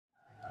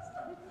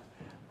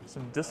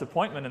some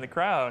disappointment in the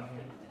crowd.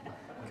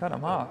 Cut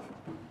them off.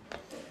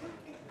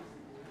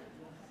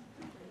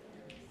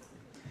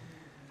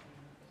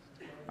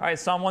 All right,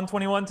 Psalm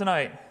 121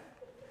 tonight.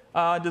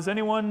 Does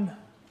anyone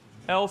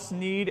else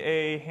need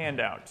a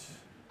handout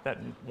that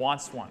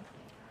wants one?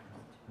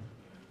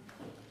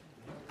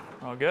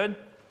 All good?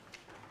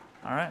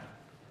 All right.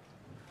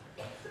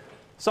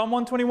 Psalm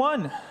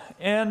 121.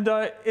 And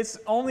it's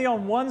only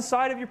on one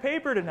side of your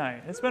paper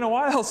tonight. It's been a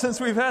while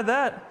since we've had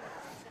that.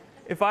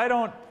 If I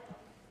don't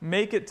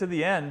make it to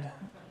the end,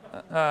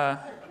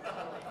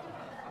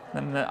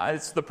 then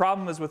the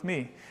problem is with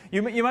me.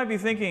 You might be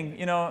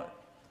thinking,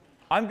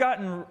 I've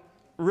gotten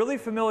really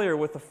familiar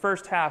with the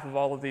first half of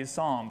all of these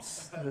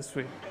Psalms this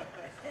week.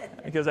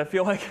 Because I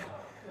feel like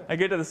I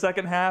get to the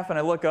second half and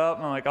I look up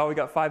and I'm like, oh, we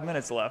got 5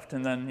 minutes left.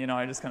 And then,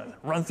 I just kind of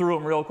run through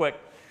them real quick.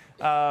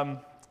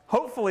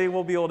 Hopefully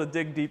we'll be able to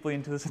dig deeply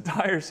into this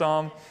entire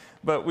Psalm,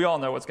 but we all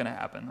know what's going to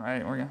happen,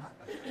 right?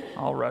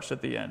 I'll rush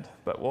at the end,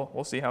 but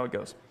we'll see how it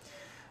goes.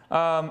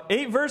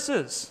 8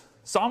 verses,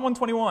 Psalm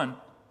 121.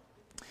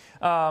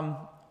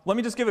 Let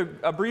me just give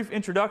a brief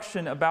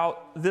introduction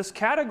about this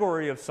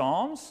category of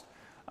Psalms.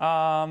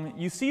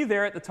 You see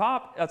there at the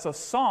top, that's a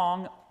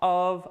song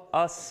of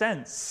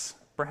ascents.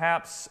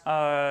 Perhaps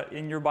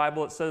in your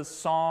Bible it says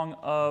Song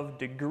of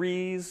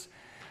Degrees.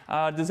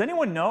 Does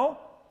anyone know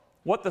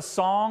what the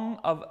songs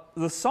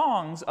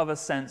of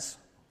ascents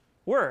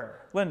were?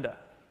 Linda.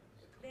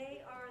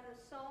 They are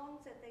the songs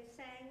that they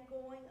sang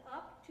going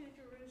up to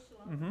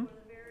Jerusalem for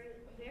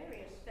the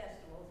various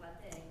festivals,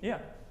 I think. Yeah.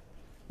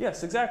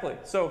 Yes, exactly.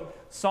 So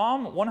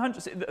Psalm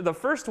 100, the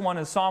first one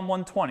is Psalm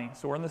 120.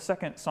 So we're in the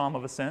second Psalm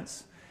of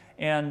Ascents.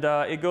 And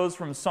it goes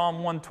from Psalm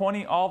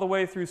 120 all the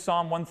way through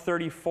Psalm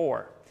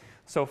 134.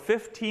 So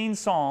 15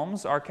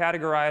 Psalms are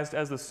categorized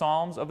as the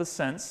Psalms of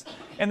Ascents.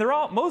 And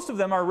most of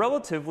them are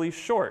relatively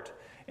short.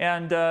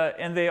 And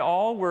they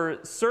all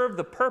serve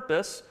the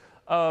purpose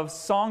of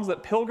songs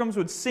that pilgrims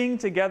would sing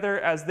together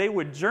as they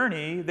would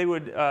journey. They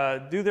would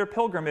do their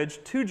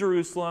pilgrimage to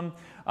Jerusalem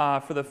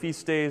for the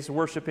feast days,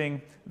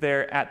 worshiping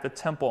there at the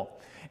temple.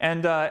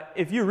 And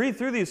if you read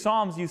through these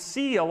Psalms, you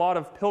see a lot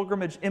of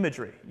pilgrimage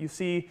imagery. You'll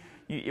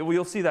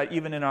see that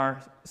even in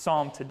our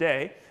Psalm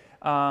today.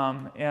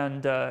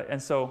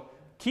 And so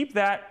keep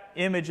that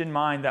image in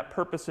mind, that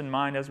purpose in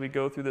mind as we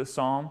go through this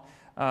Psalm.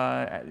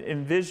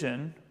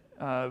 Envision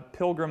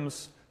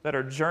pilgrims that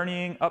are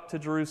journeying up to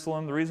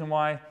Jerusalem. The reason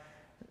why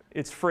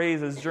it's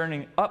phrased as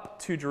journeying up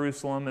to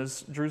Jerusalem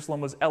is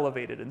Jerusalem was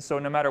elevated. And so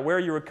no matter where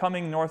you were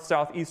coming, north,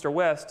 south, east, or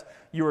west,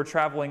 you were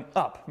traveling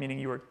up, meaning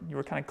you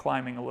were kind of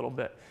climbing a little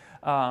bit.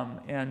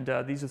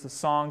 These are the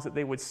songs that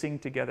they would sing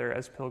together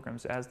as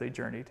pilgrims as they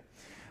journeyed.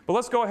 But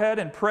let's go ahead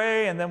and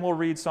pray, and then we'll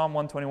read Psalm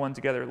 121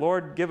 together.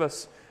 Lord, give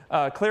us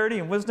clarity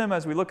and wisdom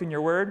as we look in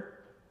your word.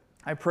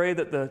 I pray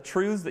that the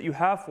truths that you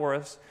have for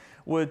us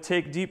would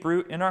take deep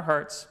root in our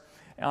hearts,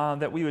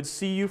 that we would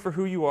see you for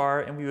who you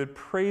are, and we would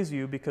praise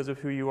you because of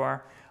who you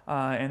are,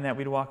 and that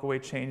we'd walk away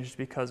changed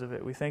because of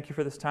it. We thank you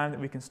for this time that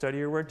we can study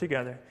your word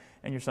together.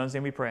 In your son's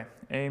name we pray.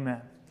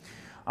 Amen.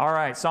 All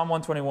right, Psalm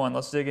 121,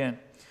 let's dig in.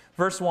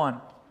 Verse 1,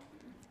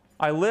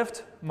 I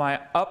lift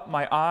up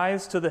my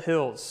eyes to the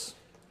hills.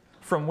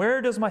 From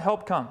where does my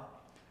help come?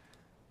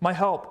 My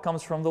help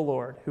comes from the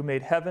Lord, who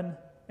made heaven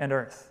and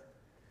earth.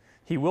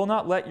 He will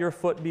not let your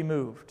foot be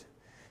moved.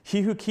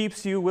 He who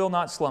keeps you will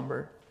not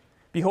slumber.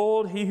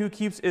 Behold, he who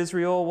keeps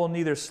Israel will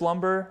neither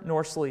slumber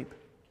nor sleep.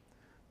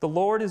 The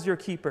Lord is your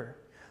keeper.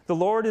 The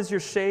Lord is your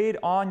shade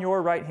on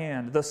your right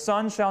hand. The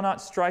sun shall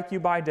not strike you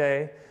by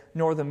day,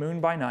 nor the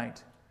moon by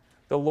night.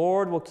 The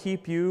Lord will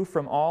keep you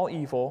from all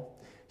evil.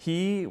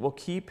 He will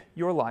keep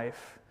your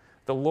life.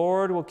 The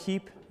Lord will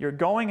keep your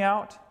going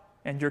out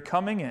and your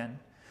coming in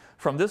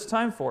from this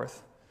time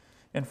forth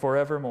and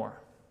forevermore.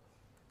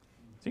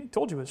 See,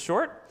 told you it was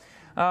short.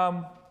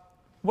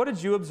 What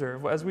did you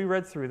observe as we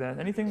read through that?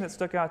 Anything that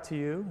stuck out to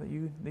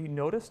you that you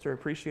noticed or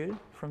appreciated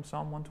from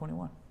Psalm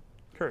 121?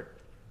 Kurt.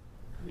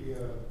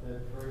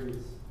 That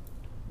phrase,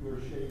 your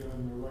shade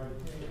on your right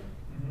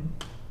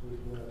hand,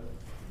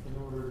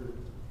 in order to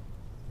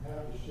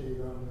have the shade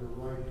on your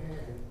right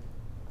hand,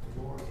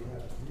 the Lord would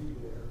have to be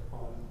there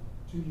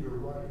to your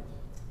right.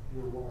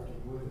 You're walking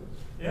with it.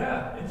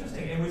 Yeah,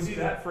 interesting. And we see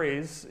that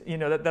phrase,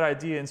 that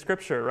idea in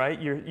Scripture, right?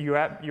 You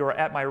are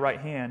at my right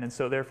hand, and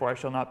so therefore I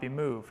shall not be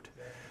moved.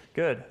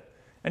 Good.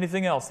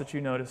 Anything else that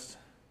you noticed?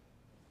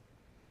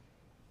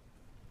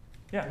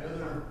 Yeah.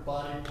 Another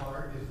body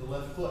part is the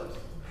left foot.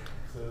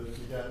 So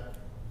you got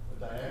a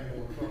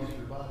diagonal across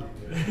your body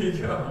there. There you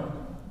go.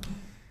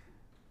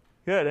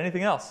 Good.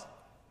 Anything else?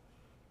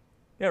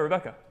 Yeah,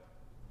 Rebecca.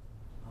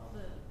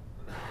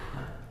 The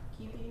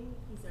keeping,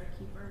 he's our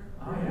keeper.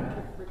 Oh,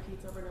 yeah.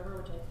 Repeats over and over,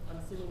 which I'm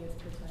assuming is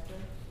protector.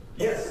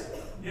 Yes,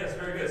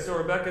 very good. So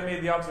Rebecca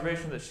made the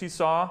observation that she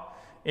saw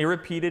a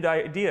repeated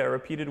idea, a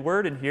repeated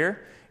word in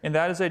here, and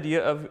that is the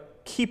idea of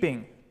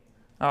keeping.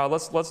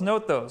 Let's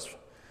note those.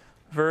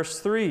 Verse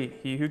 3,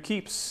 he who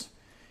keeps.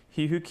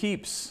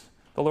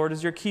 The Lord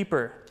is your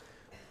keeper.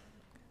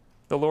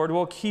 The Lord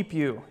will keep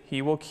you.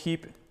 He will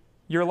keep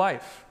your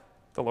life.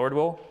 The Lord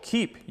will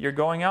keep your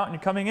going out and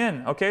your coming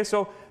in. Okay,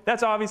 so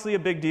that's obviously a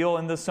big deal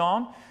in this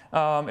psalm.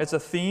 It's a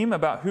theme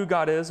about who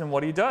God is and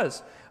what he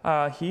does.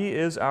 He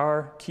is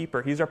our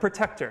keeper. He's our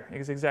protector,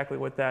 is exactly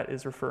what that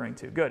is referring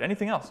to. Good.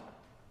 Anything else?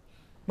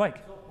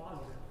 Mike?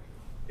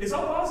 It's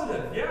all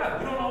positive. Yeah,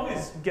 we don't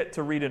always get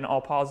to read an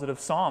all positive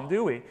psalm,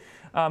 do we?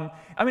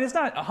 It's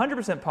not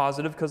 100%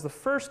 positive because the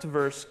first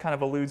verse kind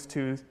of alludes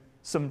to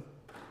some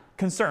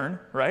concern,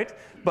 right?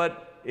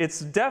 But it's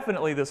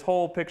definitely this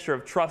whole picture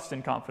of trust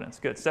and confidence.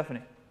 Good.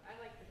 Stephanie?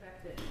 I like the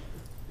fact that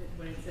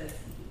when it says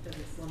he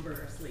doesn't slumber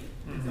or sleep,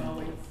 he's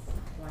always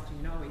watching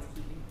and always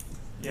keeping.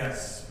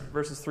 Yes.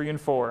 Verses 3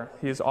 and 4.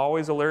 He is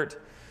always alert,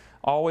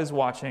 always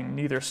watching,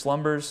 neither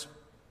slumbers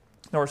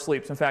nor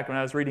sleeps. In fact, when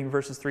I was reading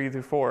verses 3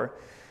 through 4,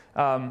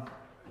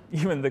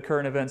 even the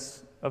current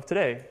events of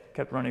today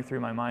kept running through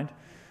my mind.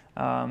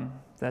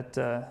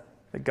 That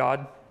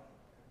God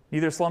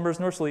neither slumbers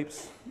nor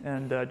sleeps,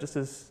 and just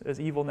as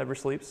evil never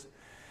sleeps,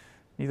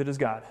 neither does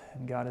God,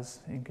 and God is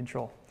in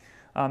control.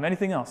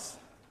 Anything else?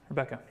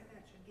 Rebecca? And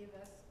that should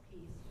give us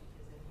peace,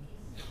 because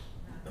if peace,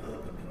 not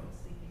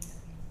sleeping,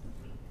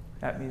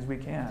 That means we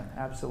can,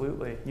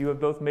 absolutely. You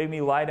have both made me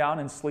lie down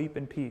and sleep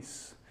in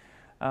peace.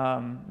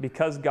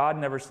 Because God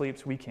never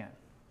sleeps, we can.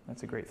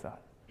 That's a great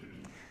thought.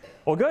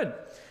 Well, good.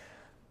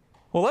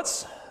 Well,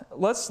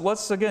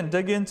 let's again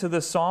dig into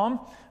this psalm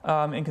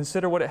and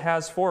consider what it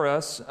has for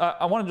us.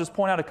 I want to just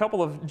point out a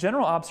couple of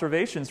general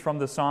observations from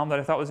the psalm that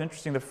I thought was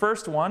interesting. The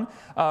first one,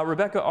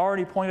 Rebecca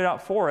already pointed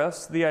out for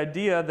us, the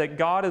idea that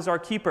God is our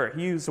keeper.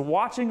 He is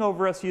watching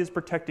over us. He is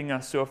protecting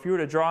us. So if you were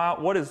to draw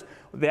out what is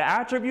the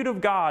attribute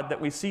of God that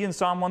we see in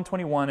Psalm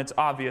 121, it's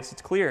obvious.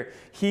 It's clear.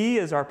 He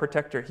is our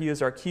protector. He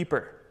is our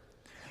keeper.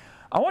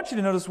 I want you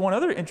to notice one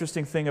other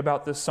interesting thing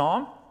about this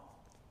psalm.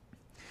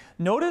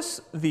 Notice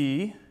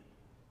the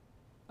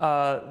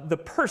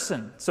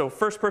person. So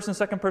first person,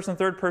 second person,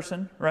 third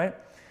person, right?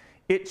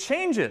 It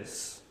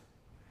changes.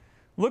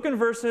 Look in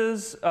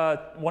verses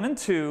 1 and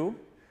 2.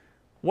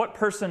 What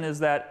person is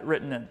that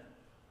written in?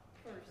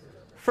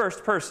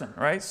 First person,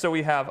 right? So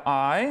we have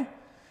I,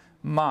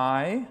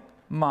 my.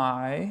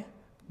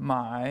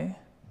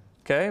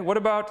 Okay, what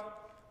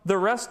about the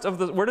rest of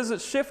the... Where does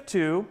it shift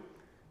to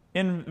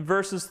in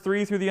verses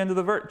 3 through the end of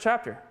the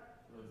chapter?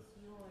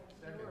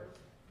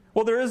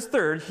 Well, there is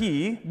third,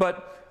 he,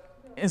 but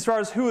as far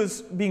as who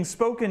is being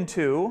spoken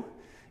to,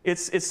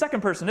 it's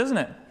second person, isn't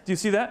it? Do you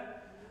see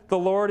that? The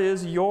Lord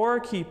is your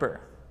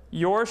keeper,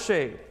 your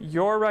shade,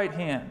 your right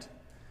hand.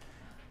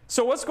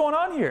 So what's going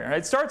on here?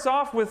 It starts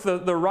off with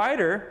the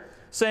writer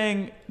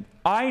saying,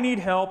 I need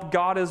help,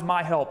 God is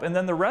my help. And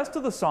then the rest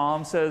of the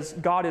psalm says,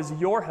 God is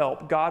your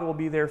help, God will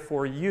be there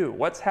for you.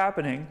 What's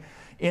happening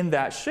in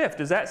that shift?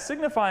 Is that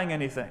signifying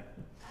anything?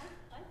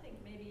 I think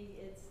maybe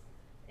it's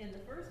in the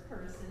first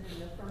person, in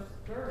the first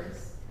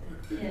verse,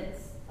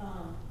 it's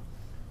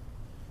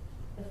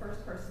the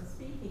first person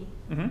speaking,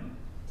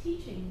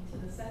 teaching to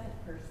the second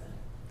person,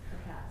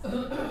 perhaps.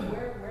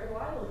 Where do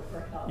I look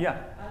for help?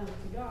 Yeah. I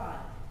look to God.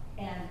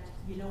 And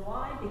you know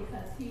why?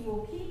 Because he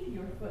will keep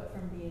your foot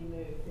from being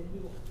moved. And he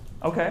will.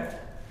 Okay.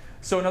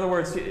 So in other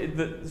words,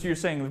 so you're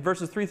saying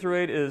verses 3 through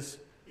 8 is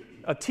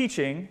a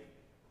teaching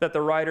that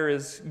the writer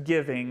is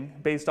giving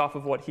based off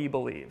of what he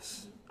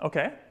believes.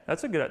 Okay,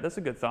 that's a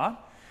good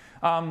thought.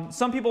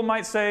 Some people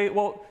might say,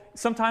 well,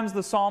 sometimes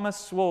the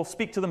psalmists will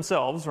speak to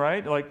themselves,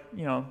 right? Like,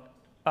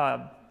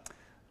 why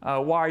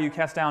are you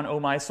cast down, O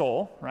my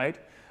soul, right?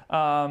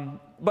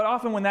 But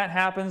often when that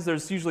happens,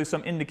 there's usually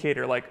some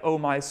indicator like, oh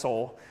my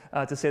soul,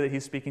 to say that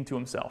he's speaking to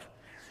himself.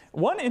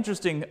 One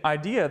interesting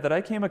idea that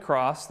I came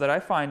across that I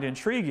find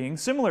intriguing,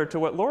 similar to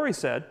what Lori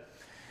said,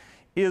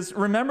 is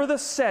remember the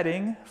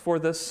setting for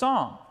this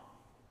song.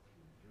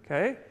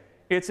 Okay?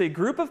 It's a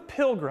group of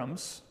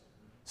pilgrims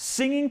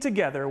singing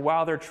together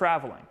while they're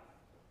traveling.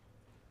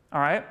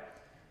 All right?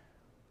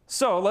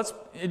 So let's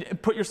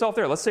put yourself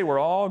there. Let's say we're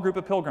all a group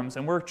of pilgrims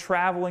and we're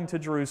traveling to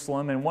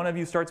Jerusalem and one of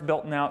you starts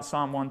belting out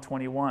Psalm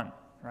 121,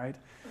 right?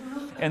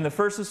 And the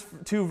first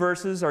 2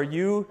 verses are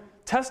you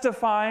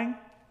testifying,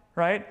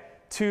 right,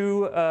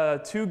 to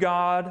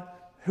God,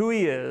 who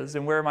he is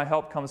and where my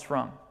help comes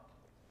from.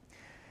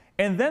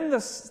 And then the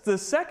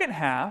second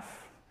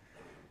half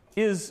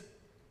is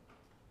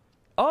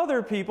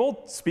other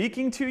people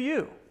speaking to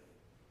you.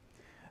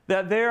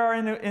 That they are,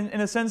 in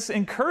a sense,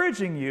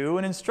 encouraging you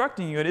and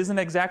instructing you. It isn't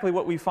exactly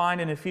what we find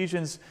in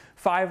Ephesians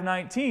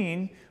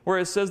 5:19, where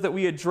it says that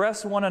we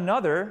address one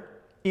another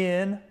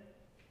in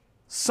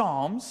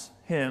psalms,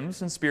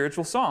 hymns, and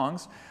spiritual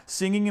songs,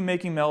 singing and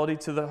making melody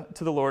to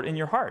the Lord in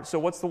your heart. So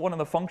what's one of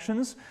the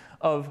functions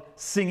of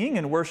singing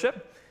and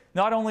worship?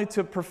 Not only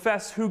to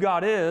profess who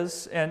God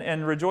is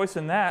and rejoice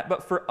in that,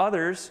 but for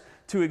others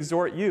to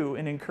exhort you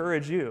and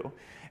encourage you.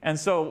 And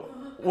so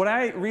when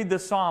I read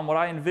this psalm, what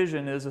I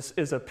envision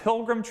is a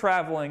pilgrim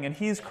traveling, and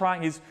he's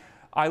crying,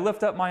 I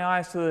lift up my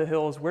eyes to the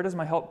hills, where does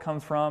my help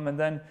come from? And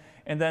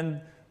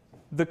then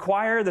the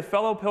choir, the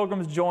fellow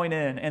pilgrims join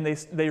in, and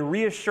they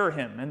reassure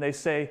him, and they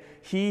say,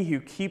 he who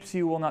keeps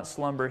you will not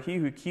slumber, he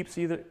who keeps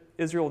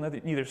Israel will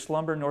neither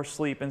slumber nor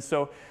sleep. And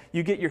so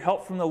you get your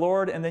help from the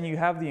Lord, and then you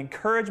have the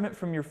encouragement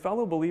from your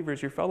fellow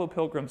believers, your fellow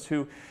pilgrims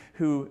who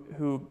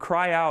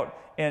cry out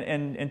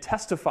and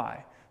testify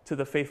to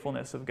the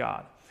faithfulness of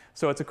God.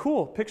 So it's a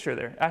cool picture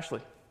there.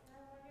 Ashley? I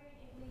wondered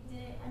if they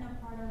did in a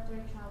part of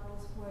their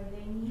travels where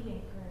they need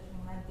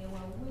encouragement, like they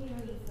were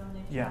weary from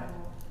their Yeah.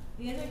 travel.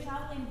 Because they're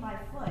traveling by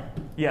foot.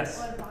 Yes.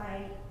 Or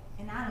by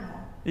an animal.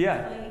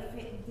 Yeah. So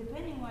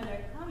depending where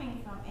they're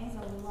coming from, it's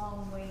a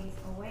long ways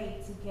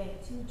away to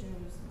get to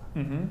Jerusalem.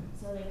 Mm-hmm.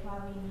 So they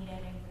probably needed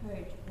to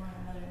encourage one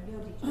another and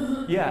build each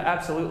other. Yeah,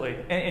 absolutely.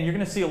 And you're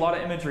going to see a lot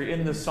of imagery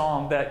in this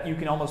psalm that you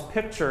can almost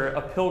picture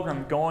a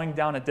pilgrim going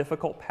down a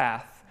difficult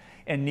path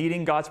and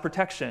needing God's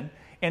protection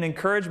and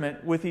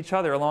encouragement with each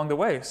other along the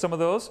way. Some of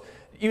those,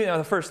 even in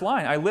the first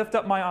line, I lift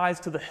up my eyes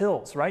to the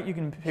hills, right? You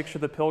can picture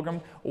the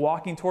pilgrim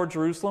walking toward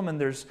Jerusalem,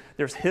 and there's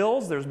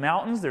hills, there's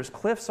mountains, there's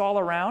cliffs all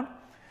around.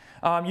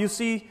 You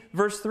see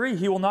verse 3,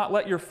 he will not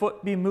let your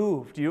foot be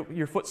moved,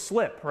 your foot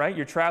slip, right?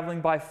 You're traveling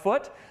by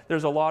foot.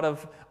 There's a lot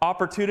of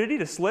opportunity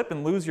to slip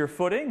and lose your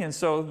footing, and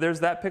so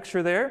there's that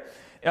picture there.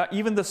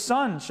 Even the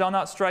sun shall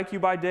not strike you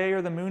by day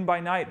or the moon by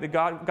night.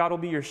 God will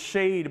be your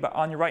shade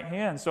on your right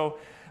hand. So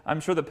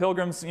I'm sure the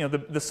pilgrims,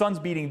 the sun's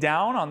beating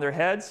down on their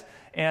heads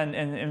and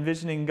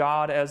envisioning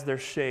God as their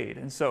shade.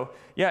 And so,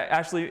 yeah,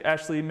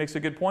 Ashley makes a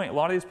good point. A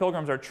lot of these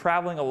pilgrims are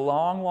traveling a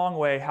long, long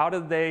way. How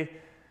did they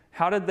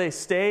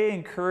stay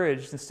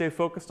encouraged and stay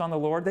focused on the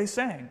Lord? They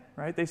sang,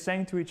 right? They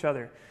sang to each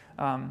other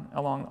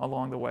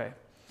along the way.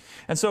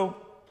 And so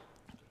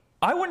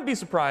I wouldn't be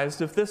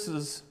surprised if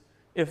this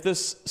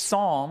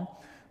psalm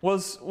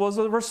was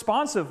a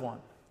responsive one,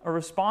 a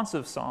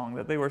responsive song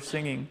that they were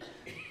singing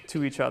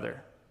to each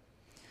other.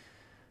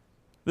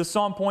 This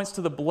psalm points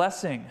to the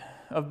blessing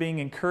of being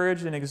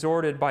encouraged and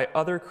exhorted by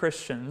other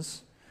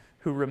Christians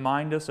who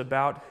remind us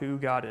about who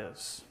God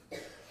is.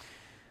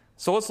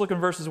 So let's look in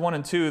verses 1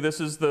 and 2.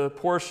 This is the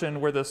portion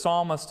where the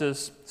psalmist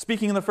is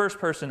speaking in the first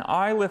person.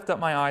 I lift up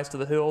my eyes to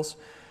the hills.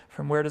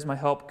 From where does my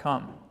help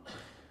come?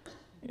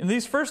 In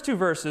these first two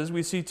verses,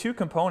 we see two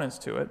components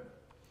to it.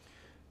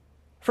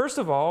 First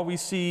of all, we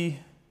see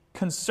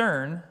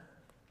concern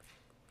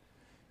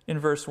in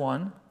verse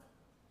 1,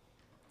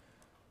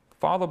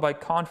 followed by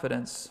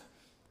confidence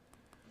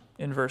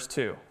in verse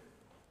 2.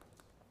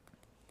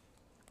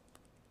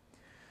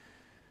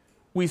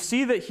 We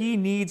see that he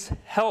needs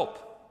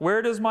help.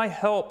 Where does my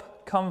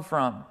help come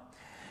from?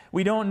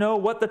 We don't know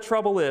what the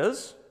trouble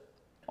is.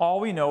 All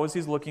we know is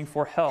he's looking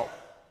for help.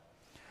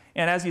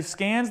 And as he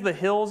scans the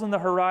hills and the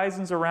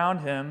horizons around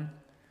him,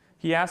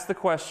 he asks the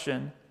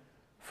question,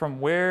 from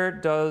where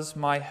does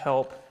my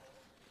help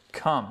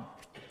come?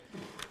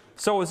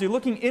 So is he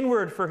looking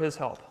inward for his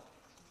help?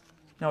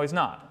 No, he's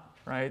not,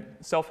 right?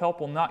 Self-help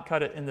will not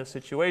cut it in this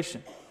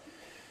situation.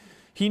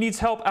 He needs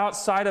help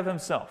outside of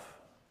himself.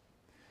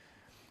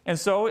 And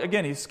so,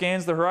 again, he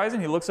scans the horizon,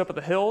 he looks up at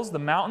the hills, the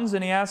mountains,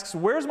 and he asks,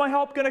 where's my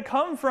help going to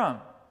come from?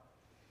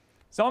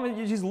 So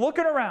he's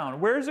looking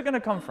around. Where is it going to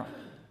come from?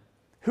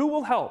 Who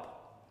will help?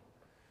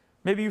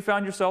 Maybe you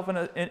found yourself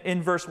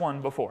in verse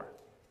 1 before,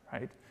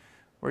 right?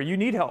 Where you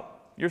need help.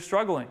 You're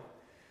struggling.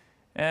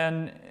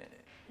 And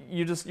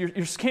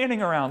you're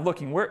scanning around,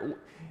 looking. Where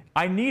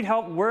I need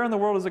help. Where in the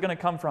world is it going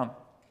to come from?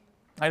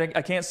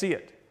 I can't see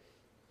it.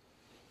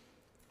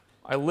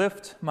 I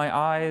lift my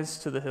eyes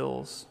to the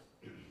hills.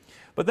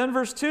 But then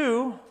verse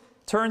 2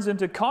 turns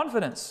into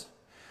confidence.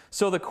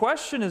 So the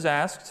question is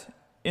asked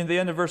in the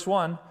end of verse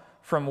 1,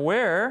 from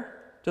where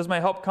does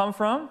my help come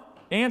from?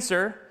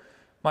 Answer,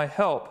 my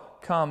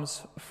help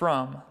comes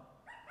from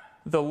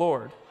the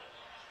Lord.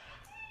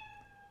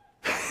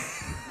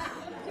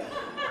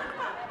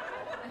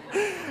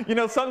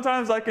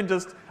 Sometimes I can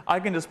just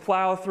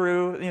plow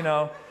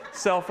through,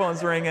 cell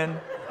phones ringing.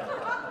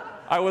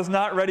 I was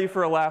not ready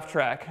for a laugh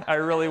track. I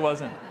really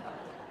wasn't.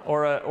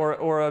 Or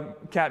a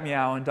cat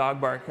meow and dog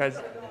bark.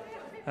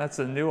 That's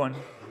a new one.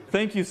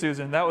 Thank you,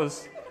 Susan. That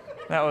was.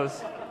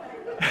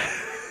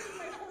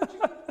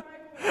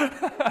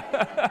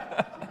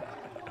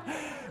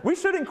 We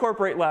should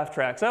incorporate laugh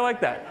tracks. I like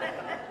that.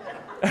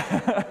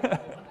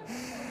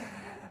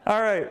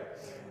 All right.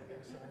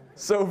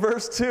 So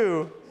verse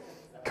 2,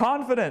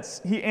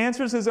 confidence. He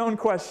answers his own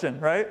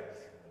question, right?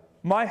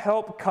 My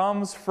help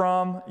comes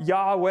from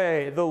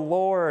Yahweh, the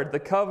Lord, the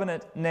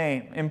covenant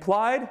name.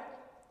 Implied,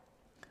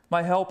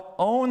 my help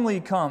only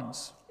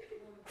comes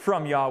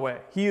from Yahweh.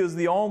 He is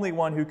the only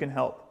one who can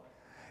help.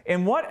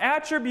 And what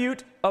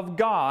attribute of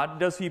God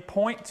does he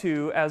point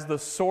to as the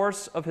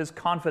source of his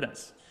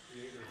confidence?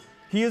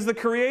 He is the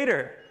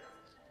Creator.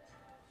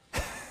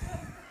 He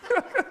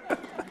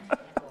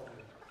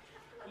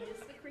is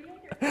the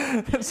Creator.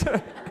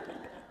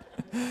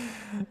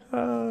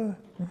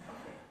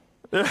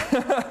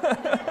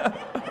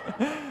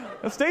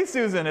 Stay,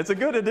 Susan. It's a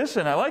good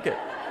addition. I like it.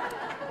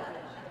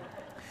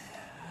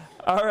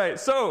 All right,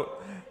 so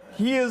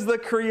he is the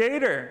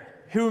Creator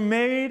who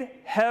made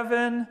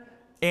heaven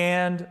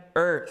and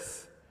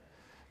earth.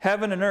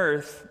 Heaven and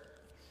earth.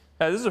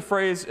 This is a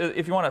phrase,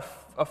 if you want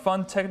a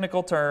fun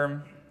technical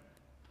term,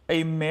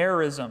 a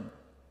merism.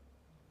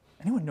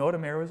 Anyone know what a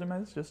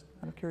merism is, just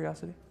out of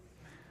curiosity?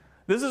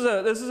 This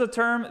is a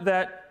term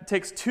that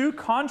takes two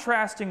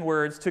contrasting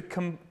words to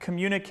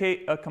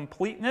communicate a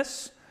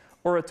completeness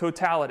or a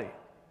totality.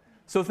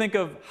 So think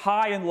of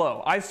high and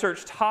low. I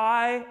searched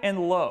high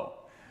and low.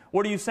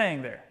 What are you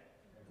saying there?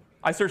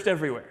 I searched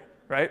everywhere,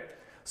 right?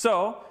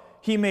 So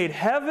he made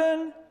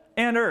heaven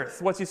and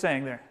earth. What's he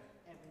saying there?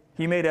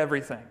 He made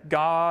everything.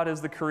 God is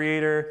the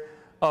creator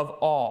of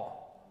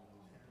all.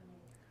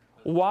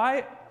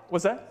 Why?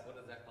 What's that? What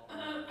is that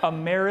called? A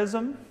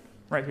merism.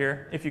 Right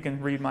here, if you can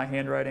read my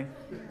handwriting.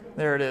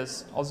 There it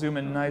is. I'll zoom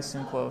in nice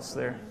and close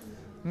there.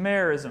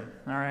 Merism,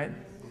 all right?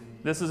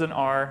 This is an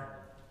R.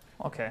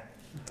 Okay.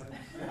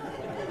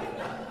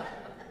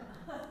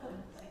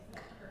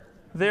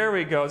 There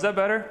we go. Is that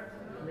better?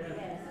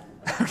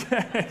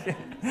 Okay.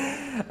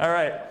 All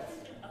right.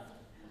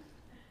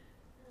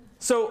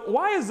 So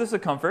why is this a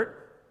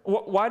comfort?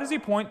 Why does he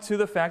point to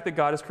the fact that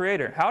God is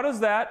creator? How does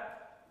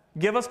that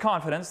give us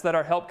confidence that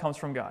our help comes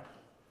from God?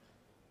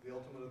 The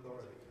ultimate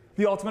authority.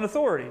 The ultimate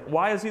authority.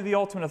 Why is he the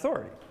ultimate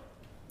authority?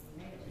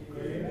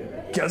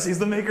 Because he's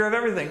the maker of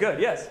everything.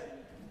 Good, yes.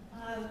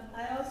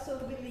 I also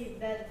believe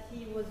that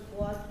he was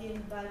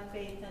walking by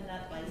faith and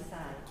not by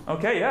sight.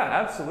 Okay, yeah,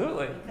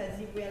 absolutely. Because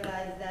he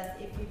realized that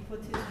if he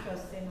put his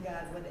trust in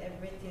God,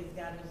 whatever it is,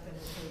 God was going to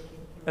take him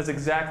through. That's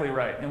exactly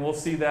right. And we'll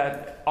see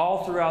that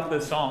all throughout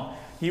this psalm.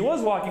 He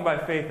was walking by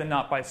faith and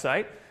not by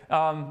sight.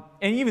 And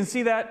you even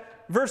see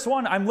that, verse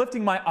 1, I'm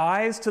lifting my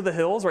eyes to the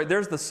hills, right?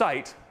 There's the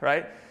sight,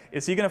 right?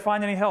 Is he going to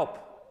find any help?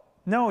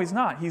 No, he's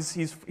not.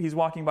 He's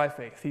walking by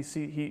faith.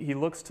 He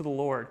looks to the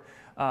Lord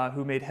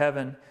who made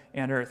heaven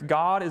and earth.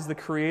 God is the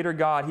creator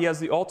God. He has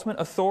the ultimate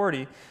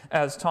authority,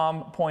 as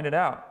Tom pointed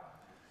out.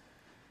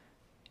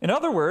 In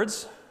other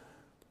words,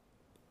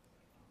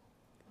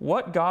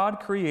 what God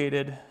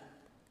created,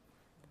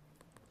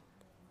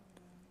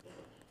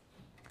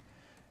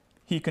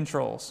 he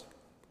controls.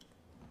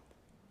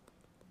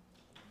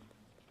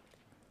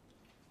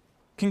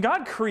 Can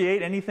God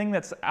create anything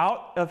that's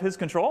out of his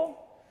control?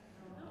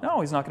 No,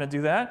 he's not going to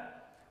do that.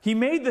 He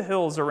made the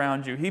hills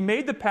around you. He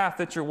made the path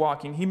that you're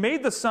walking. He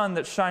made the sun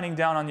that's shining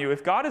down on you.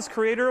 If God is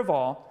creator of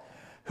all,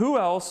 who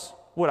else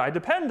would I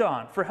depend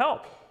on for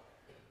help?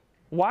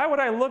 Why would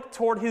I look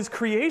toward his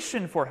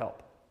creation for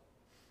help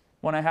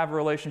when I have a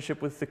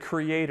relationship with the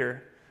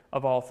creator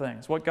of all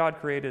things? What God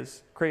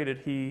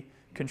created, he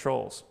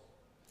controls.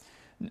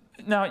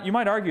 Now, you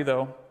might argue,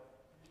 though,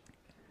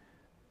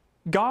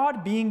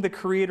 God being the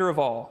creator of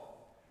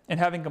all and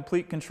having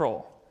complete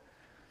control,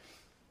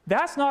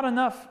 that's not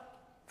enough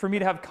for me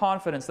to have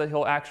confidence that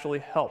he'll actually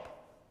help.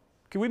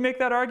 Can we make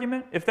that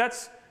argument? If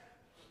that's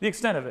the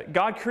extent of it,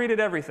 God created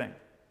everything.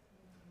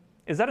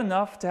 Is that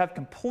enough to have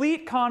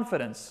complete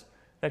confidence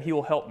that he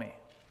will help me?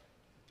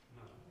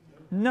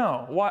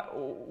 No.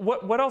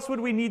 What else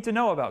would we need to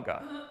know about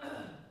God?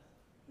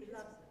 He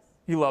loves us.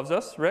 He loves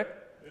us, Rick?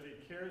 That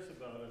he cares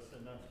about us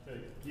enough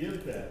to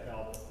give that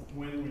help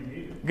when we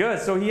need it. Good.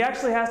 So he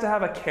actually has to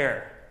have a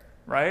care,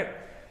 right?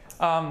 Yeah.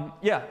 How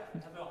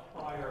about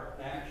prior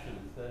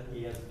actions that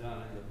he has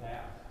done in the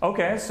past?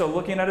 Okay, so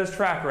looking at his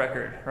track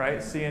record,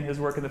 right? Seeing his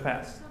work in the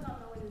past. How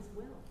about knowing his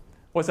will?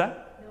 What's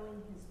that?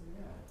 Knowing his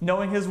will.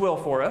 Knowing his will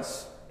for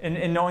us,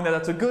 and knowing that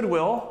that's a good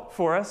will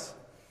for us.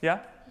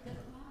 Yeah?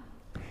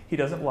 He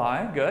doesn't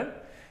lie. Good.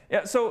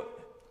 Yeah, so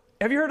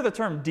have you heard of the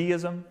term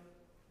deism?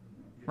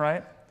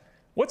 Right?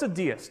 What's a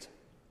deist?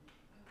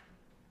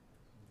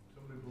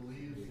 Somebody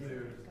believes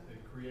there's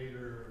a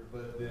creator,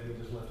 but then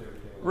he just left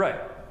everything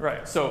alone.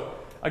 Right. So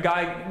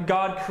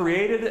God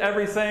created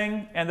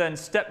everything and then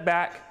stepped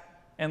back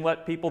and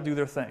let people do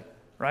their thing,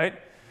 right?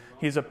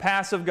 He's a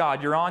passive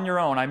God. You're on your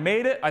own. I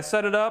made it. I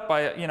set it up.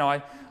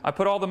 I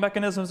put all the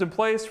mechanisms in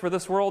place for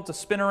this world to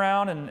spin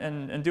around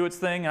and do its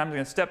thing, and I'm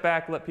going to step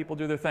back and let people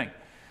do their thing.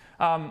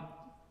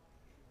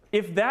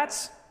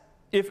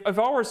 If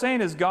all we're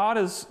saying is God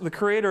is the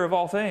creator of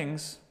all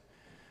things,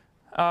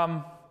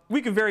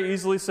 we could very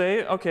easily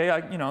say, okay,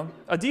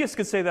 a deist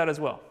could say that as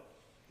well.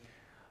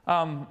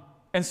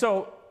 And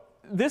so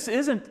this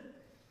isn't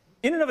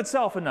in and of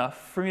itself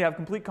enough for me to have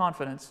complete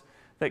confidence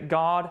that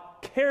God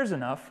cares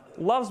enough,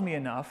 loves me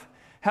enough,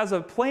 has a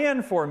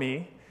plan for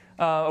me,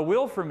 a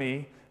will for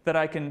me, that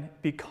I can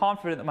be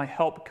confident that my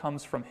help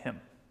comes from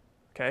him.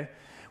 Okay?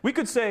 We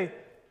could say,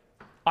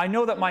 I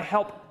know that my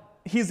help,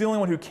 he's the only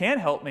one who can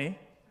help me,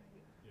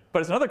 but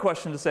it's another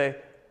question to say,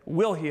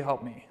 will he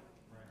help me?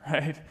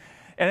 Right?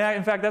 And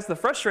in fact, that's the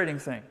frustrating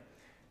thing,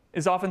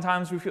 is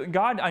oftentimes we feel,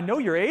 God, I know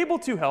you're able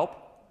to help,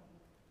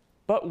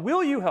 but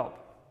will you help?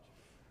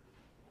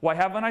 Why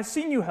haven't I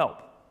seen you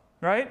help?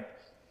 Right?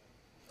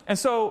 And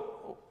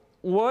so,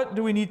 what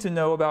do we need to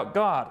know about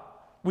God?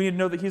 We need to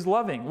know that he's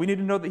loving. We need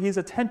to know that he's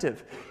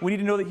attentive. We need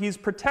to know that he's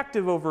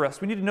protective over us.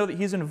 We need to know that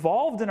he's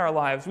involved in our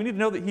lives. We need to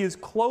know that he is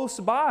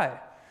close by.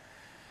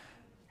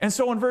 And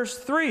so in verse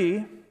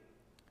 3,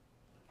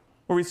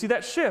 where we see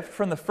that shift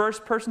from the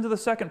first person to the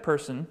second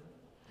person,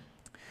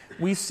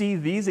 we see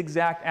these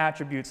exact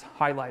attributes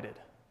highlighted.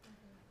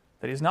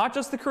 That he's not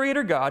just the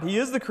creator God, he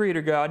is the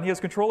creator God, and he has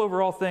control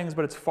over all things,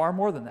 but it's far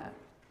more than that.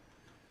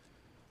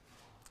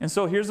 And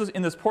so here's this,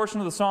 in this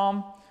portion of the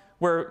psalm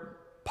where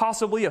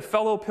possibly a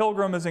fellow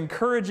pilgrim is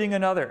encouraging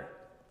another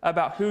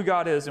about who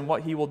God is and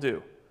what he will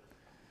do.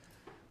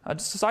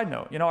 Just a side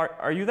note,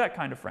 are you that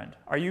kind of friend?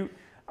 Are you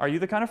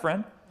the kind of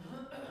friend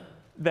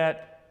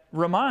that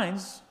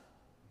reminds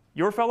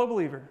your fellow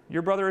believer,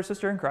 your brother or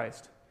sister in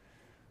Christ,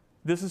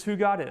 this is who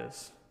God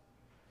is,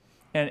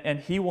 and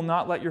he will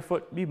not let your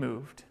foot be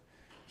moved.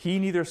 He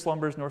neither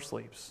slumbers nor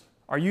sleeps.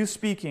 Are you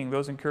speaking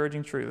those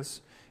encouraging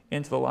truths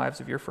into the lives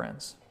of your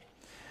friends?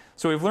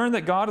 So we've learned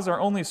that God is our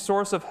only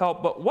source of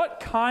help, but what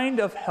kind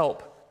of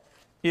help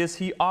is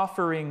he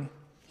offering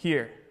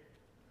here?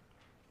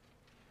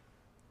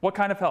 What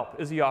kind of help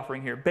is he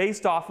offering here,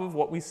 based off of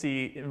what we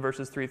see in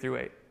verses 3 through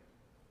 8?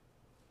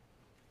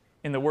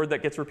 In the word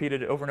that gets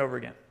repeated over and over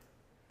again.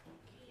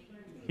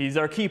 He's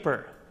our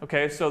keeper.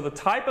 Okay, so the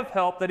type of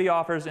help that he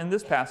offers in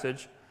this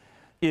passage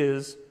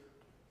is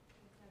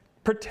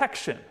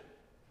protection.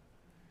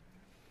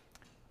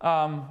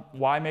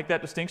 Why make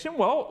that distinction?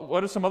 Well,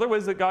 what are some other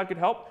ways that God could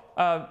help?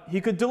 He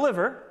could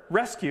deliver,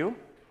 rescue.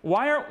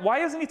 Why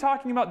isn't he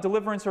talking about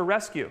deliverance or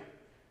rescue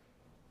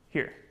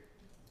here?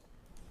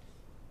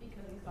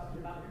 Because he's talking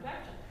about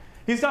protection.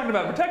 He's talking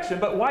about protection,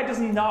 but why does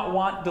he not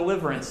want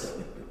deliverance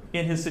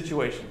in his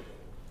situation?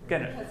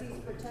 Kenneth. Because he's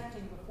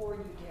protecting before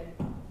you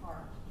get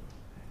harmed.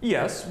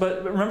 Yes,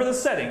 but remember the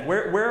setting.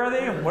 Where are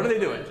they and what are they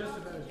doing?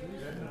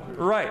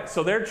 Right,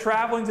 so they're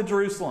traveling to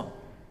Jerusalem.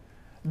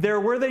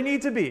 They're where they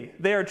need to be.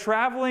 They are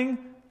traveling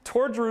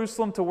toward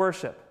Jerusalem to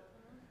worship.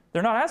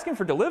 They're not asking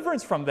for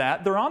deliverance from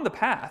that. They're on the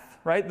path,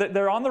 right?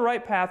 They're on the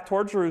right path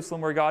toward Jerusalem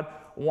where God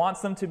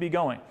wants them to be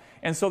going.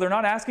 And so they're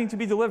not asking to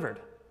be delivered.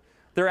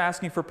 They're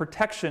asking for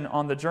protection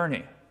on the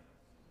journey.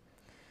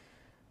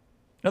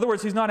 In other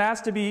words, he's not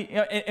asked to be,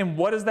 and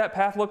what does that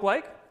path look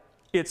like?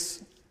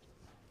 It's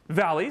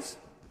valleys,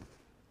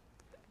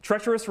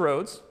 treacherous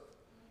roads,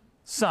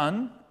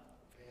 sun,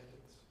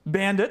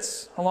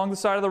 bandits along the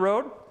side of the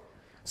road.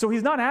 So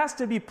he's not asked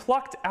to be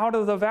plucked out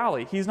of the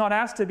valley. He's not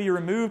asked to be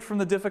removed from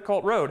the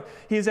difficult road.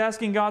 He's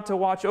asking God to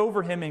watch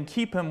over him and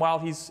keep him while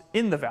he's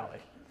in the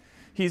valley.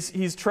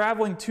 He's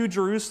traveling to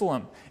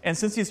Jerusalem. And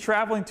since he's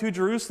traveling to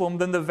Jerusalem,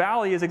 then the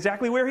valley is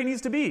exactly where he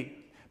needs to be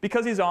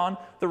because he's on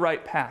the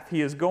right path.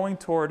 He is going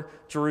toward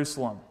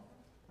Jerusalem.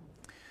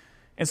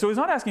 And so he's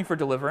not asking for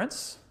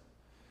deliverance.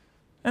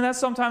 And that's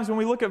sometimes when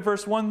we look at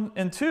verse 1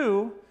 and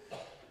 2,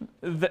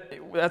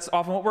 that's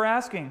often what we're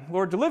asking.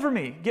 Lord, deliver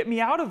me. Get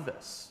me out of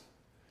this.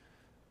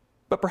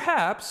 But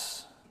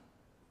perhaps,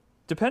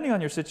 depending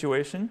on your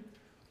situation,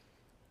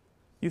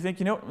 you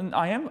think,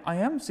 I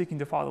am seeking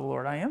to follow the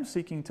Lord. I am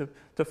seeking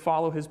to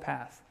follow his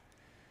path.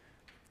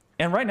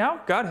 And right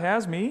now, God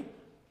has me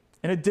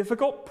in a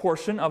difficult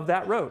portion of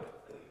that road.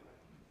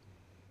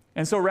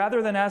 And so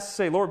rather than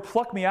say, Lord,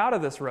 pluck me out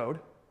of this road,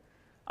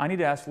 I need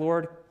to ask,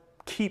 Lord,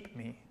 keep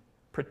me,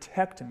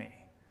 protect me,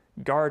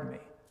 guard me.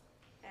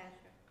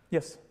 Pastor,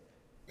 Yes?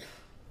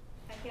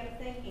 I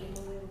kept thinking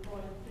when we were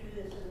going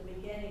through this in the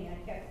beginning, I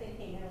kept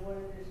thinking, and I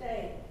wanted to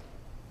say,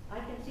 I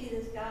can see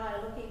this guy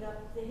looking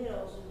up the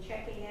hills and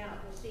checking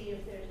out to see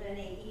if there's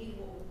any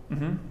evil,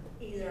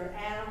 either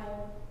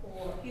animal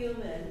or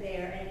human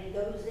there, and he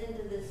goes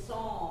into this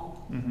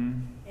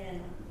song,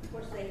 and of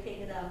course they pick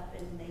it up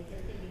and they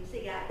continue to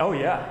sing. Oh,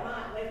 yeah.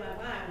 My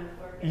mind was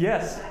working.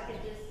 Yes. I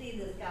could just see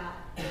this guy.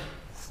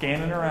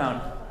 Scanning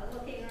around.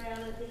 Looking around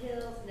at the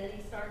hills, and then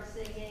he starts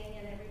singing,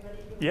 and everybody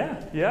goes.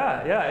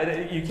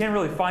 Yeah. You can't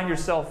really find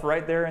yourself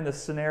right there in the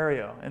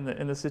scenario,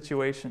 in the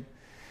situation.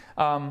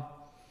 When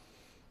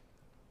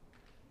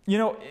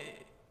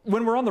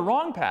we're on the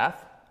wrong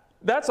path,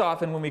 that's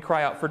often when we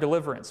cry out for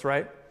deliverance,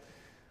 right?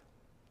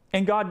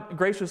 And God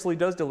graciously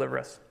does deliver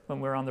us when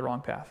we're on the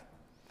wrong path.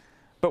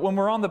 But when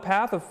we're on the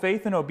path of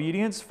faith and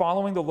obedience,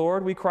 following the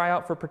Lord, we cry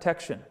out for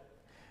protection.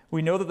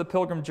 We know that the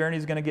pilgrim journey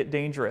is going to get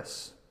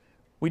dangerous.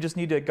 We just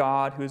need a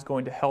God who is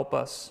going to help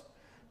us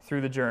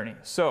through the journey.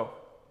 So,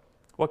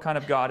 what kind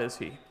of God is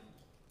he?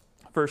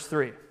 Verse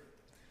 3.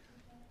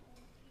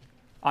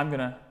 I'm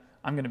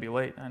going to be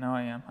late. I know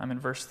I am. I'm in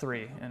verse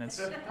 3, and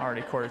it's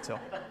already quarter till.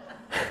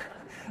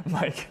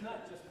 Mike. It's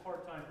not just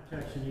part-time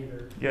protection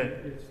either. Yeah.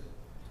 It's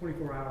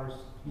 24 hours.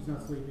 He's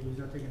not sleeping. He's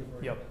not taking a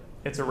break. Yep.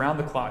 It's around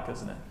the clock,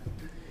 isn't it?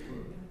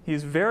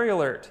 He's very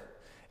alert.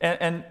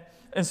 And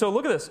so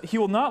look at this. He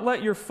will not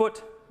let your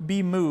foot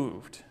be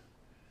moved.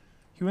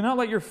 He will not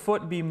let your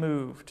foot be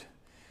moved.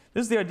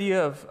 This is the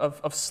idea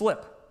of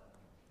slip.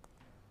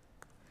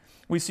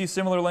 We see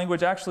similar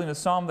language actually in the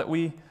psalm that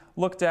we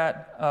looked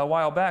at a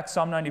while back,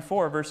 Psalm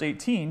 94, verse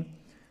 18,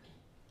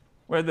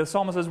 where the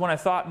psalmist says, when I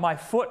thought my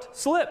foot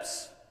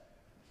slips,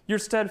 your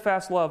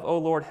steadfast love, O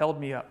Lord, held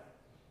me up.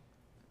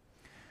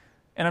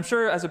 And I'm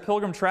sure as a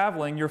pilgrim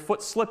traveling, your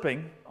foot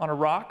slipping on a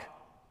rock,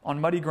 on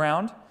muddy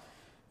ground,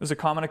 is a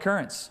common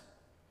occurrence.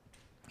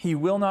 He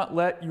will not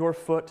let your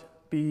foot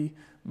be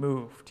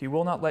moved. He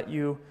will not let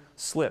you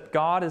slip.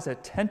 God is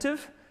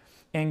attentive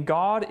and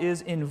God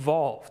is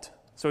involved.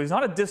 So he's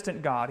not a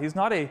distant God. He's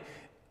not a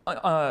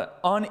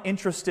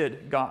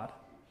uninterested God.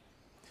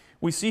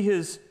 We see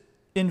his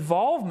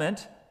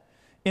involvement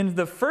in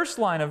the first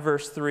line of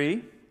verse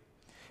 3,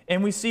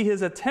 and we see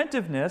his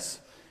attentiveness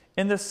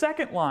in the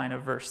second line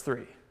of verse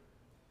 3.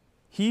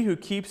 He who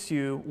keeps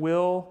you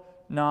will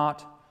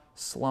not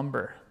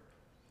slumber.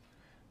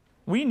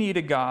 We need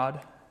a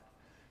God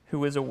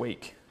who is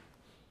awake,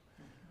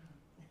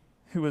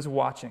 who is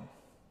watching.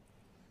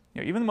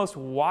 Even the most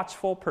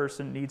watchful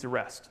person needs a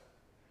rest,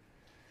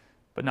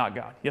 but not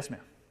God. Yes, ma'am.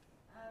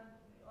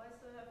 You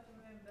also have to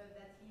remember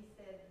that he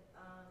said,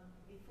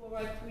 before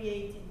I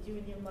created you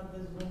in your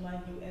mother's womb, I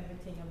knew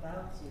everything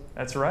about you.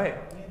 That's right.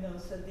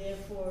 So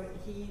therefore,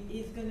 he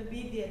is going to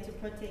be there to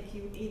protect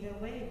you either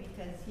way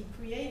because he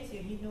creates you.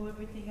 He knows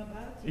everything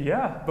about you.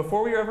 Yeah,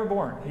 before we were ever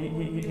born,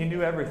 he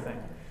knew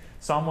everything.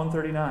 Psalm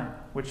 139,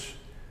 which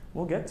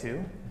we'll get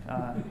to.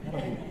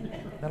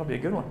 That'll be a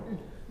good one.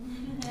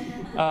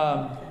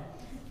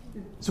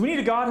 So we need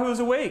a God who is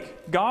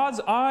awake. God's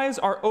eyes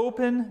are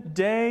open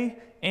day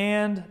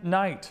and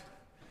night.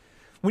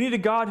 We need a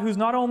God who's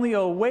not only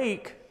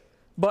awake,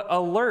 but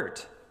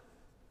alert.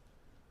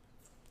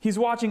 He's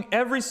watching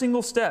every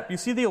single step. You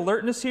see the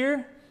alertness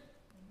here?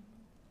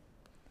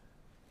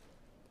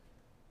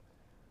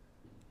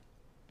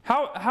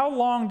 How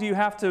long do you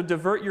have to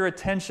divert your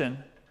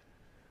attention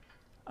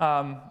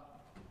for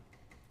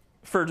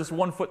just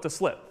 1 foot to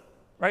slip?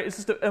 Right? It's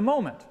just a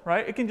moment,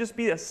 right? It can just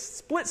be a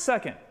split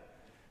second,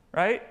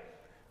 right?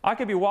 I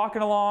could be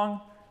walking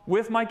along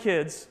with my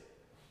kids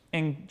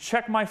and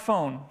check my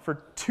phone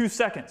for 2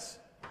 seconds,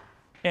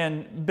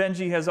 and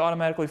Benji has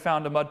automatically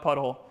found a mud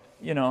puddle,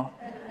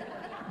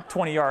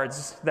 20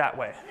 yards that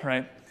way,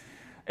 right?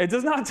 It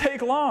does not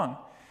take long.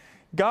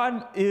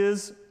 God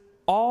is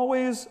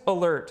always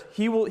alert.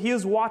 He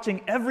is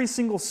watching every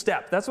single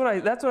step. That's what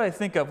I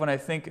think of when I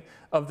think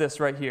of this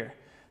right here.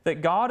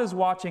 That God is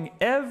watching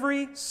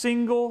every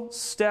single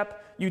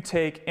step you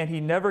take, and he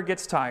never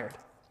gets tired.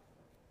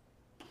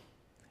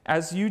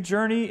 As you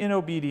journey in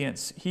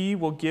obedience, he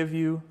will give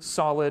you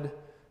solid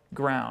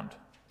ground.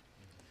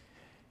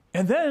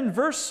 And then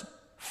verse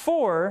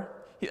 4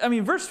 is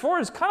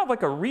kind of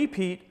like a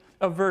repeat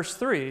of verse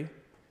 3,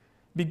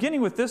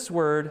 beginning with this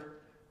word,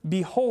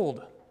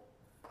 behold.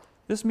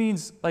 This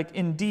means like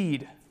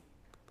indeed.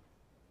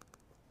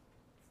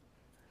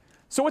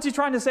 So what's he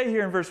trying to say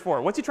here in verse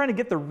 4? What's he trying to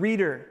get the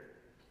reader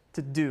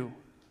to do?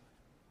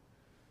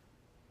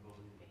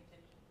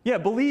 Yeah,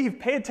 believe,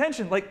 pay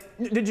attention. Like,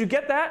 did you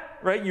get that?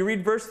 Right? You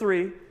read verse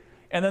 3,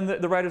 and then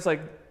the writer's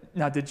like,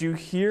 now did you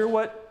hear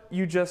what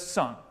you just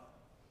sung?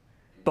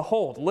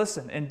 Behold,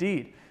 listen,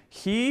 indeed,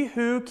 he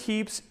who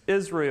keeps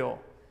Israel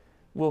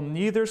will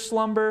neither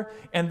slumber.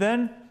 And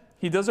then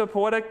he does a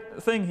poetic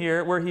thing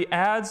here where he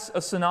adds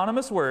a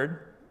synonymous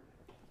word.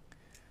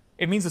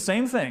 It means the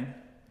same thing.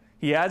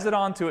 He adds it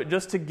onto it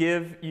just to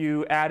give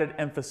you added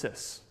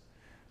emphasis,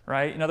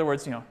 right? In other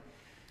words,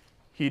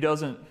 he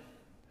doesn't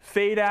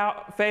fade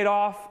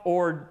off,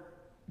 or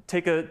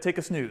take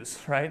a snooze,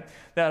 right?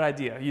 That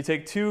idea. You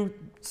take two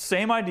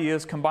same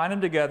ideas, combine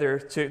them together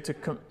to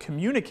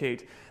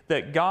communicate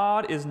that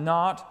God is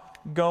not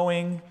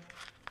going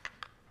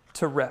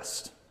to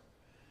rest,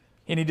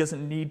 and he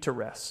doesn't need to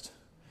rest.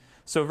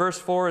 So verse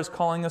 4 is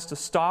calling us to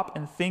stop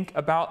and think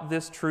about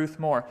this truth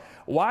more.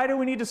 Why do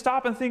we need to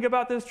stop and think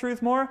about this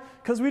truth more?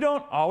 Because we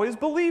don't always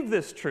believe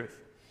this truth.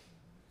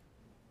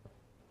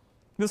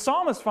 The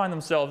psalmists find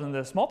themselves in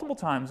this multiple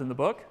times in the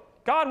book.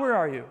 God, where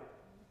are you?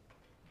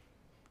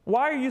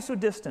 Why are you so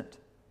distant?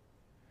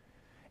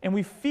 And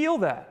we feel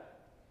that.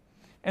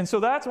 And so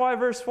that's why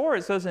verse 4,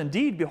 it says,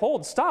 indeed,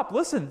 behold, stop,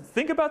 listen,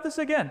 think about this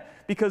again,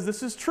 because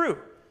this is true.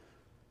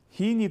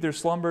 He neither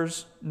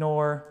slumbers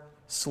nor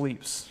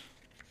sleeps.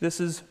 This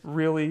is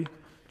really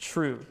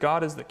true.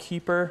 God is the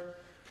keeper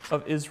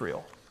of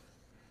Israel.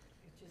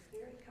 Which is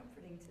very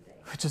comforting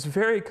today. Which is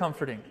very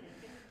comforting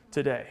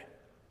today.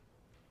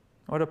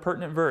 What a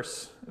pertinent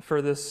verse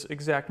for this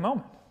exact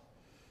moment.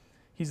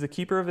 He's the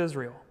keeper of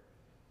Israel.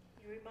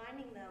 You're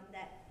reminding them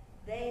that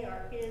they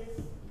are his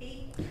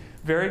people.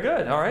 Very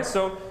good. All right.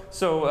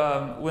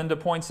 So Linda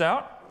points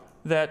out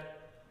that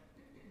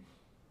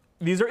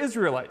these are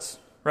Israelites,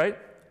 right?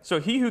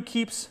 So he who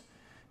keeps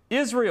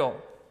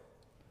Israel.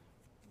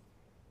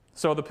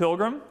 So the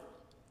pilgrim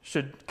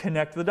should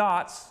connect the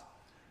dots.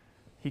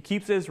 He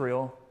keeps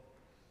Israel.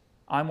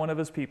 I'm one of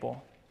his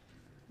people.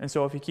 And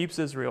so if he keeps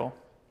Israel,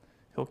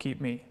 he'll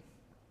keep me.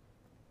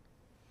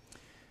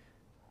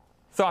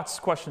 Thoughts,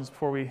 questions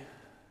before we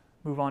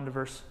move on to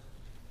verse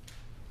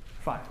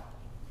 5?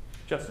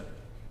 Justin.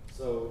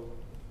 So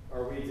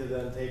are we to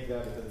then take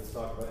that because it's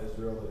talking about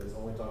Israel that it's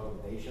only talking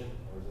about the nation,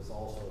 or is this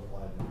also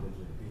applied to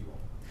individual people?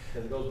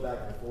 Because it goes back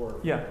and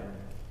forth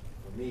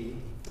from me,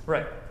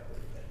 right,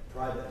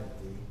 private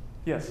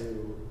entity,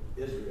 to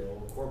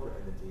Israel, corporate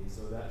entity.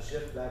 So that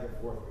shift back and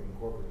forth between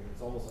corporate,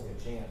 it's almost like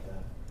a chant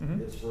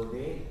that it's for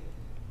me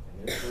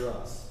and it's for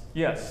us.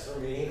 Yes. It's for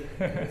me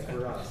and it's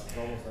for us. It's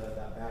almost like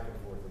that back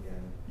and forth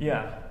again.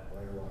 Yeah.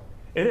 Right or wrong.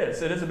 It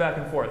is. It is a back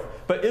and forth.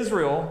 But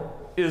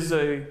Israel is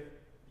a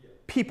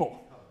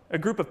people, a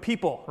group of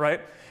people,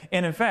 right?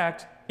 And in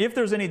fact, if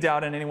there's any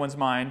doubt in anyone's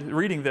mind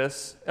reading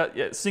this,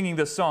 singing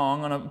this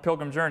song on a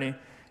pilgrim journey,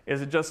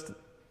 Is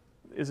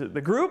it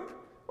the group,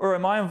 or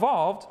am I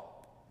involved?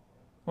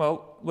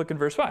 Well, look in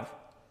verse 5.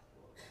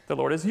 The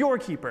Lord is your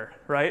keeper,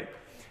 right?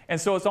 And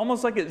so it's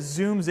almost like it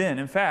zooms in.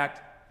 In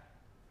fact,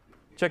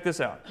 check this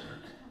out.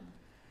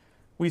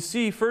 We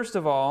see, first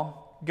of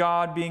all,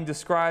 God being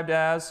described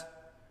as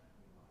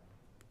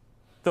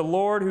the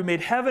Lord who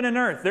made heaven and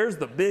earth. There's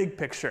the big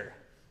picture,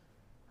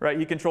 right?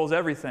 He controls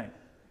everything.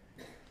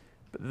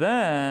 But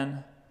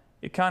then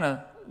it kind of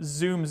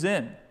zooms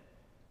in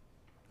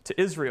to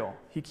Israel.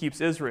 He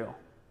keeps Israel.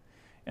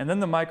 And then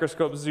the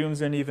microscope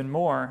zooms in even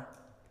more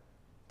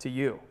to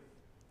you.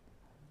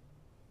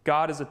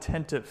 God is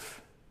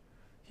attentive.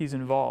 He's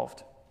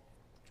involved.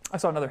 I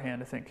saw another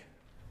hand, I think.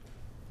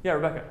 Yeah,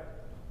 Rebecca.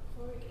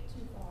 Before we get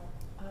too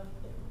far,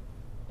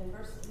 in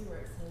verse 3 where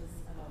it says,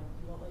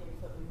 you won't let your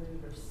foot be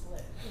moved or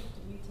slip,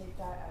 do you take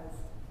that as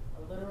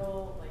a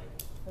literal, like,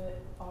 foot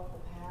off the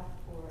path,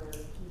 or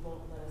he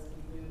won't let us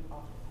be moved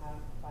off the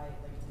path by,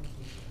 like,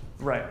 temptation?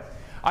 Right.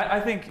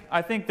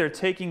 I think they're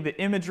taking the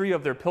imagery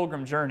of their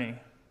pilgrim journey,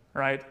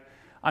 right?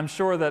 I'm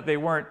sure that they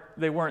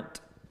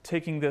weren't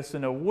taking this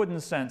in a wooden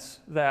sense,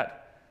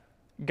 that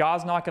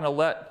God's not going to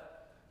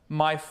let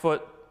my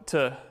foot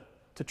to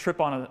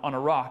trip on a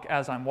rock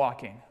as I'm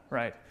walking,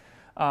 right?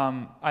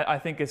 I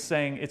think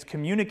it's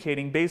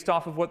communicating based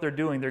off of what they're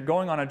doing. They're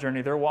going on a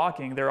journey. They're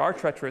walking. There are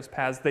treacherous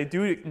paths. They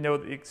do know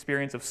the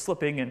experience of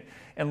slipping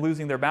and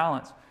losing their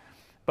balance.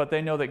 But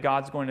they know that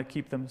God's going to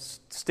keep them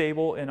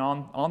stable and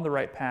on the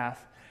right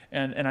path.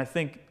 And I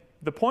think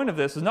the point of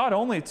this is not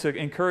only to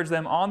encourage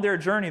them on their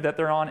journey that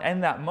they're on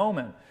in that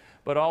moment,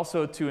 but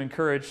also to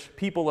encourage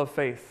people of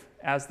faith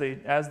as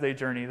they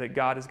journey, that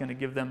God is going to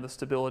give them the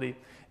stability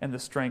and the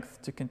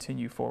strength to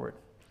continue forward.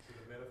 Is it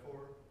a metaphor?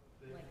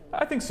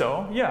 I think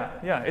so.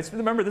 Yeah.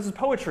 Remember, this is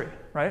poetry,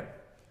 right?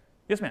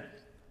 Yes, ma'am.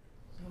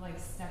 So like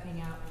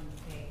stepping out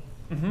in faith.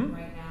 Mm-hmm.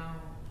 Right now,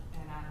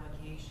 an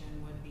application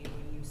would be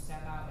when you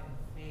step out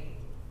in faith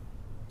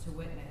to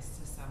witness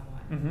to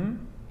someone, Mm-hmm.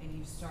 and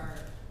you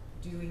start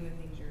doing the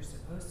things you're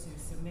supposed to,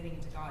 submitting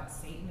to God.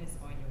 Satan is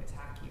going to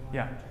attack you on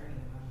Yeah. your journey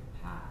and on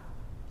your path.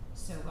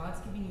 So God's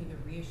giving you the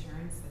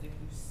reassurance that if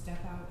you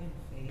step out in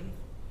faith,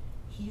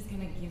 He's going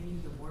to give you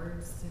the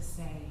words to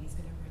say. He's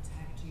going to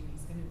protect you.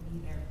 He's going to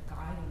be there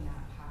guiding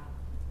that path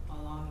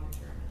along your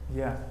journey.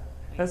 Yeah.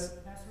 Like, That's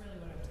really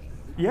what I'm taking.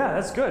 Yeah,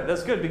 that's good.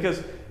 That's good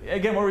because,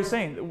 again, what we're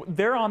saying,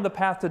 they're on the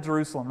path to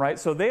Jerusalem, right?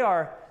 So they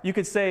are, you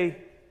could say,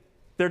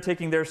 they're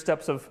taking their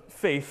steps of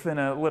faith in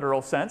a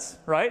literal sense,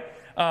 right?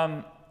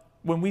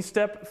 When we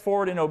step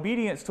forward in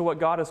obedience to what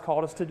God has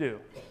called us to do,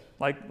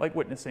 like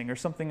witnessing or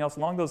something else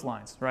along those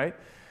lines, right?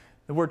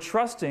 We're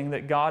trusting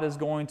that God is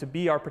going to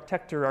be our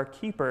protector, our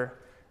keeper,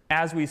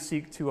 as we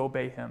seek to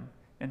obey Him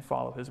and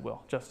follow His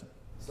will. Justin?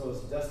 So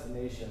it's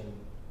destination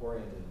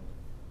oriented.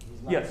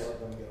 He's not Yes. going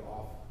to let them get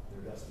off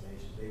their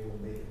destination. They will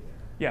make it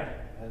there.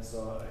 Yeah. And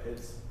so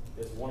it's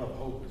one of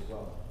hope as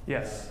well.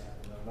 Yes.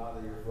 Not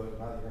that your foot,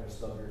 not that you're going to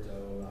stub your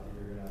toe, not that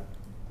you're going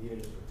to even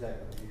just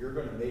protect, but you're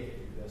going to make it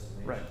to your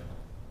destination. Right.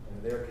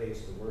 And in their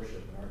case, to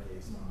worship. In our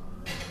case,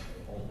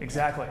 home.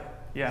 Exactly.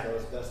 Yeah. So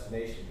it's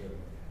destination driven.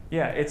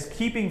 Yeah, it's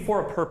keeping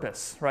for a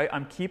purpose, right?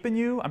 I'm keeping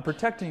you, I'm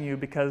protecting you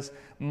because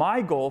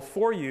my goal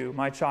for you,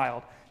 my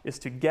child, is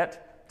to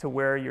get to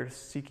where you're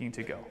seeking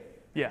to go.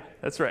 Yeah,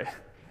 that's right.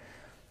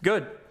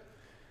 Good.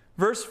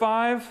 Verse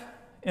 5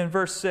 and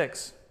verse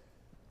 6.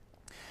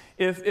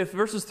 If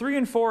verses 3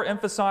 and 4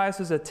 emphasize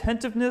his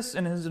attentiveness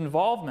and his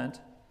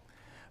involvement,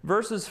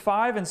 verses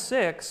 5 and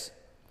 6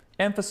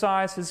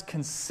 emphasize his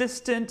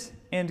consistent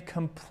and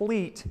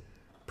complete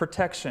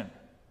protection.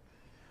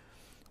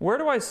 Where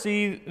do I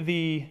see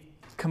the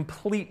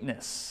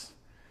completeness?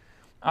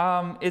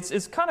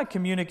 It's kind of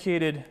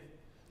communicated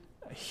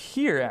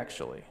here,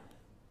 actually.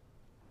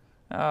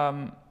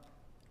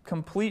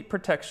 Complete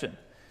protection.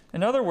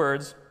 In other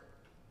words,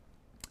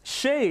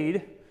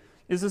 shade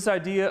is this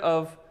idea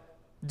of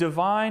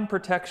divine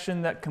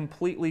protection that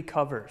completely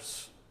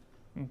covers.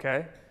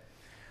 Okay?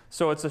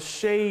 So it's a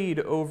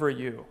shade over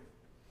you.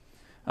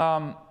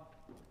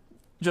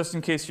 Just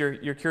in case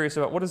you're curious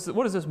about what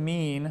does this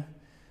mean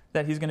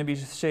that he's going to be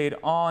shade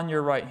on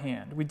your right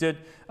hand? We did,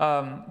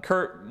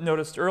 Kurt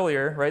noticed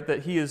earlier, right,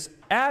 that he is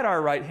at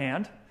our right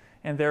hand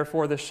and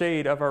therefore the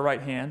shade of our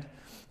right hand.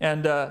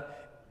 And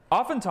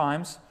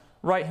oftentimes,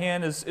 right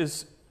hand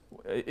is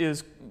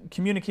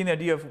communicating the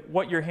idea of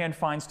what your hand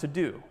finds to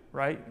do,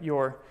 right?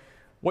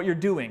 What you're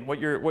doing, what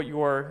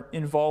you're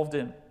involved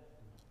in.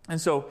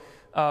 And so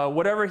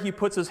whatever he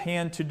puts his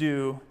hand to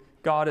do,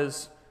 God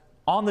is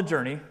on the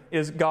journey,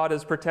 God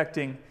is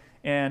protecting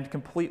and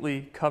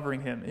completely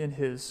covering him in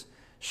his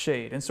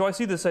shade. And so I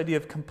see this idea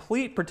of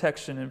complete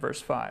protection in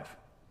verse 5.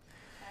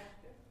 Pastor,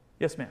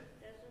 Yes, ma'am.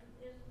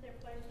 Isn't there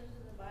places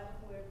in the Bible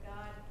where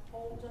God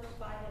holds us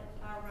by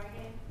our right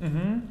hand?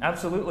 Mm-hmm.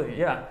 Absolutely,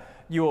 yeah.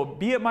 You will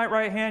be at my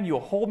right hand, you will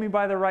hold me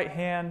by the right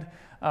hand.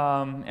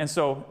 And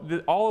so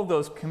all of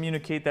those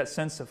communicate that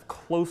sense of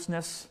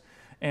closeness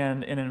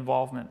and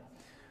involvement.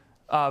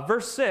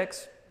 Verse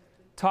 6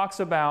 talks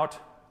about,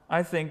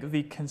 I think,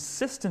 the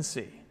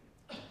consistency.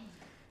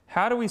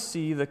 How do we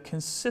see the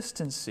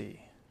consistency?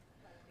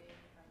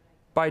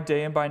 By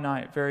day and by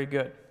night. Very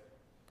good.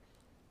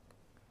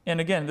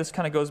 And again, this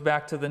kind of goes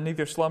back to the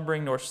neither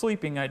slumbering nor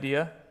sleeping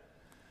idea.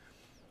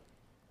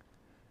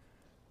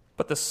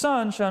 But the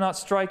sun shall not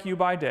strike you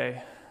by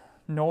day,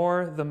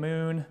 nor the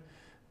moon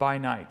by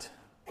night.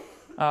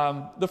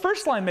 The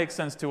first line makes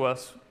sense to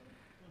us.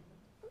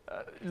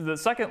 The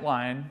second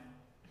line,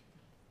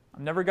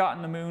 I've never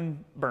gotten a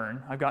moon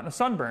burn. I've gotten a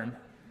sunburn.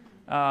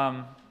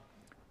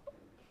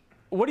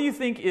 What do you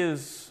think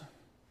is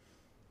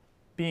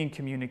being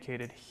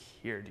communicated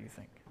here, do you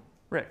think?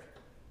 Rick?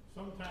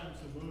 Sometimes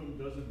the moon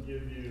doesn't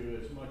give you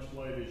as much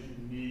light as you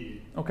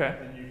need. Okay.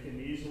 And you can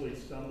easily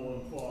stumble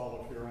and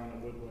fall if you're on a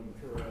woodland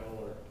trail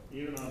or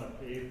even on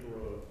a paved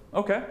road.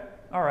 Okay.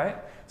 All right.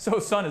 So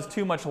sun is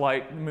too much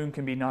light. The moon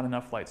can be not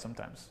enough light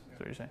sometimes. That's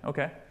what you're saying.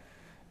 Okay.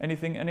 Any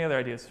other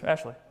ideas?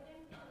 Ashley?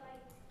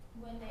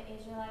 When the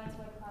Israelites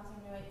were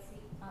crossing the Red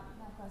Sea, not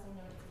crossing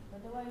the Red Sea,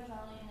 but they were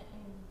traveling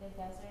in the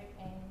desert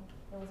and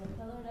there was a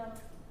pillar of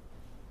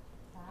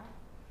fire.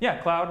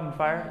 Yeah, cloud and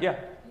fire. Yeah.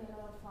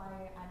 Pillar of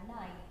fire at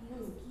night. He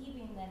was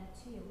keeping them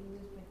too. He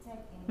was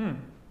protecting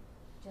them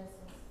just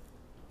as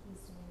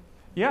he's doing.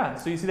 Yeah,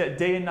 so you see that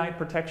day and night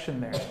protection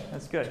there.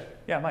 That's good.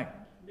 Yeah, Mike.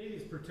 Maybe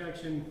it's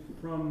protection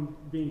from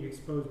being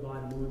exposed by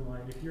the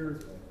moonlight. If you're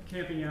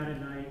camping out at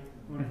night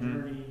on a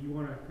journey, you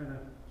want to kind of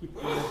keep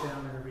the light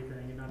down and everything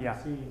and not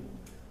be seen.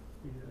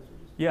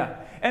 Yeah,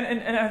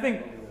 and I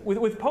think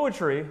with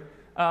poetry,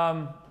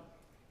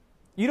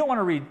 you don't want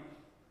to read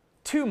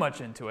too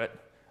much into it.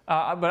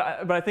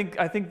 But I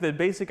think the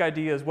basic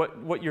idea is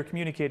what you're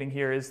communicating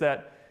here is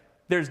that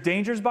there's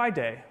dangers by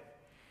day,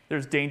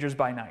 there's dangers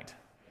by night.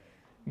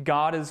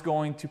 God is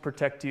going to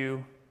protect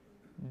you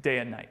day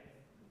and night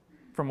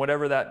from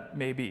whatever that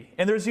may be.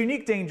 And there's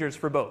unique dangers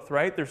for both,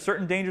 right? There's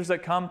certain dangers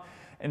that come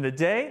in the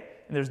day,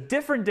 and there's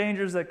different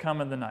dangers that come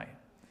in the night.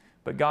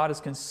 But God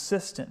is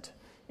consistent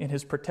in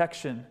his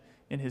protection,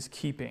 in his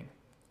keeping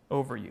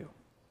over you.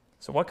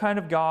 So what kind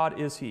of God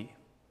is he?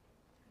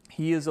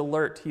 He is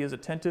alert, he is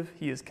attentive,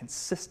 he is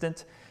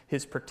consistent,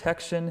 his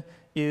protection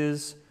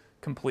is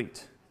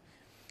complete.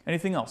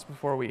 Anything else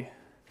before we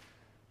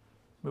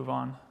move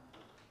on?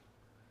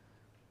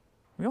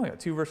 We only got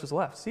 2 verses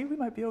left. See, we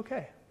might be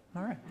okay.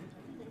 All right.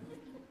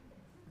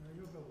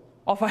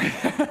 I'll find.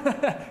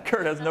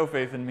 Kurt has no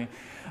faith in me.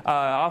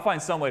 I'll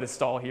find some way to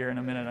stall here in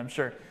a minute, I'm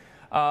sure.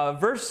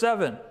 Verse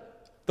 7.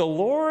 The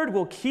Lord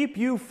will keep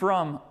you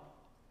from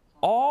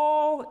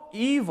all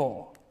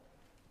evil.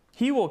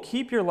 He will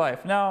keep your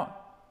life. Now,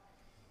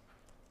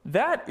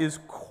 that is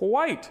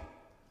quite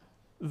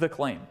the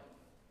claim.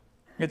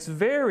 It's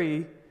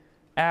very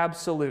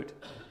absolute.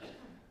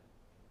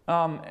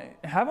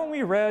 Haven't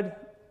we read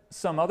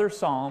some other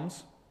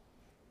Psalms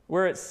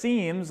where it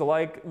seems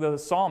like the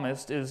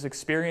psalmist is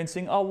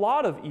experiencing a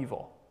lot of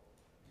evil?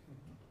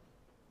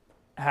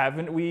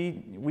 Haven't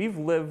we? We've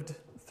lived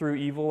through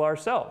evil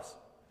ourselves.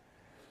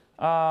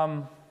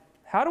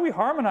 How do we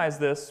harmonize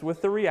this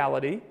with the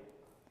reality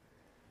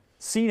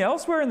seen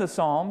elsewhere in the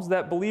Psalms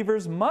that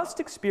believers must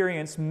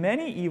experience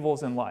many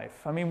evils in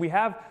life? I mean, we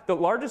have the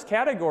largest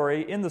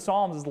category in the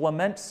Psalms is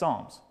lament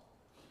Psalms.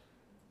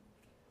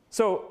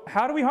 So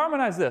how do we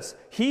harmonize this?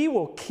 He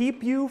will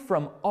keep you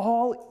from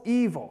all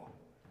evil.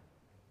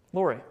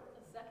 Lori.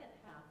 The second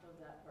half of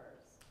that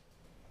verse,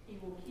 he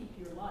will keep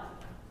your life.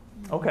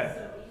 Okay.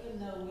 So even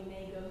though we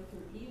may go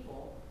through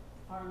evil,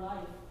 our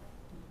life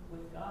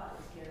with God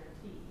is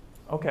guaranteed.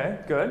 Okay,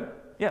 good.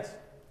 Yes?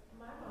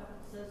 My Bible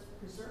says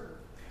preserve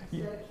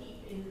instead of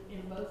keep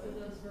in both of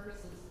those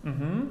verses.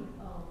 Mm-hmm.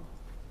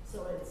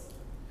 So it's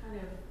kind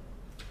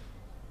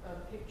of a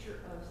picture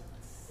of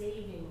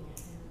saving.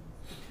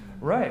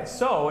 Right.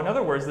 So, in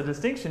other words, the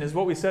distinction is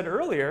what we said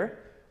earlier.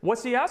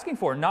 What's he asking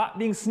for? Not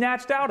being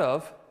snatched out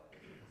of,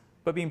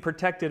 but being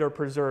protected or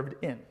preserved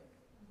in.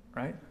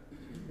 Right?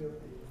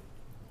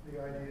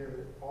 The idea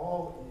that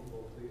all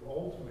evil, the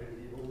ultimate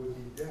evil, would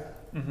be death.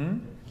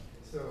 Mm-hmm.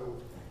 So,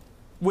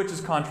 which is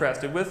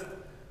contrasted with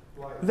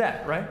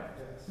that, right?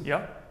 Yes.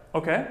 Yep.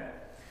 Okay.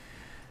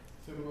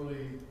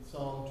 Similarly,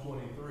 Psalm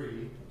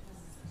 23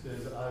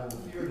 says, I will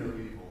fear no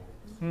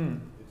evil.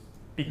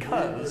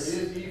 Because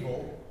there is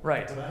evil,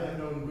 right. But I have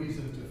no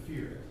reason to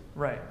fear it.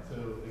 Right.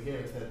 So again,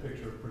 it's that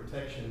picture of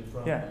protection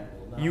from yeah.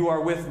 evil. You are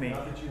with me.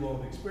 Not that you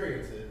won't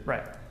experience it.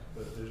 Right.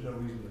 But there's no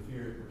reason to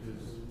fear it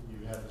because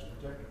you have this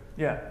protector.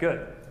 Yeah,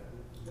 good.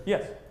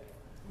 Yes?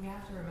 We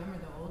have to remember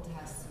the Old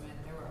Testament,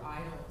 there were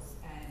idols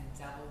and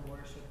devil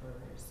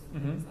worshippers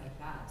and things like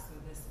that. So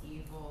this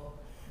evil,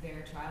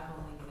 they're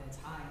traveling in a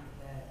time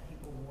that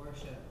people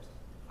worshipped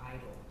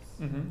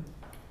idols. Mm-hmm.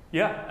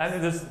 Yeah, I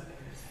mean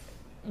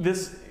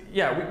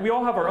we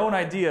all have our own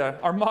idea,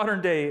 our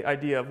modern day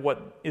idea of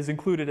what is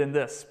included in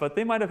this, but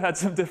they might have had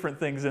some different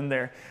things in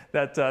there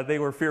that they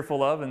were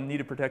fearful of and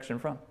needed protection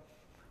from.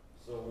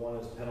 So one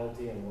is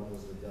penalty and one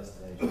is the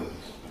destination.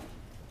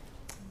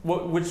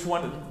 Which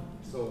one?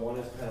 So one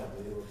is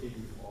penalty, it will keep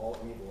you from all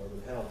evil, or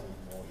the penalty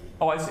from all evil.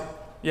 Oh, I see.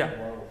 Yeah.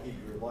 And one will keep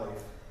your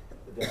life,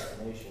 the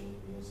destination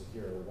being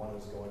secure. One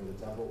is going to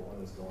the temple,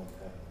 one is going to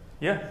heaven.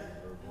 Yeah.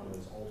 Or one of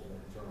his ultimate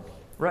eternal life.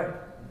 Right.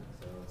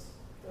 So it's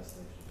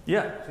destination.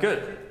 Yeah,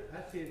 good.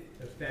 That's it,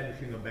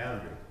 establishing a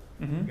boundary.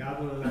 Mm-hmm.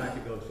 God will allow it to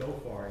go so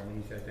far,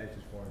 and he says that's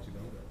as far as you're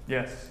going to go.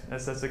 Yes,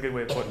 that's a good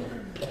way of putting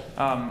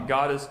it.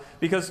 God is,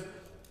 because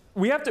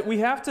we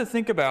have to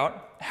think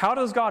about, how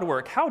does God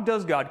work? How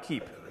does God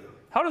keep?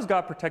 How does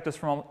God protect us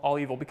from all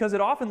evil? Because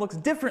it often looks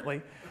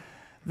differently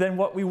than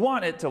what we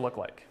want it to look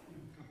like.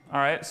 All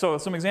right, so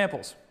some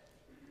examples.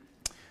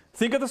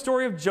 Think of the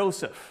story of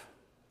Joseph.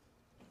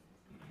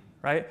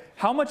 Right?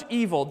 How much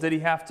evil did he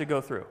have to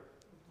go through?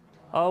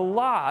 A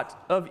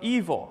lot of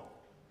evil.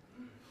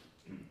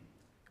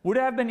 Would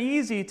it have been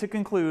easy to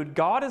conclude,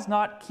 God is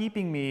not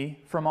keeping me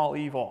from all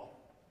evil?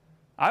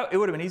 It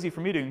would have been easy for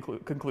me to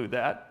conclude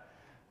that.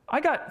 I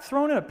got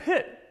thrown in a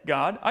pit,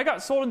 God. I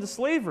got sold into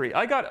slavery.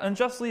 I got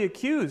unjustly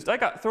accused. I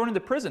got thrown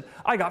into prison.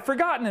 I got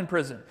forgotten in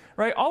prison.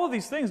 Right? All of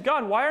these things.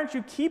 God, why aren't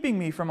you keeping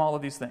me from all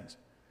of these things?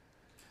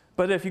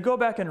 But if you go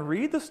back and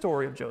read the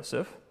story of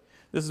Joseph,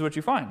 this is what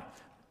you find.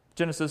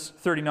 Genesis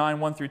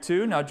 39, 1 through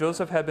 2. Now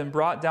Joseph had been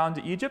brought down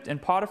to Egypt,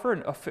 and Potiphar,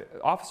 an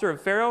officer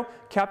of Pharaoh,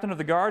 captain of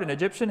the guard, an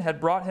Egyptian,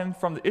 had brought him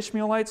from the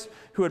Ishmaelites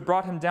who had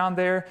brought him down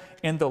there,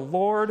 and the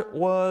Lord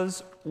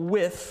was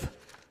with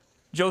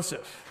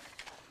Joseph.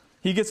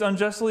 He gets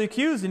unjustly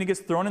accused and he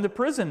gets thrown into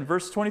prison.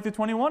 Verse 20 through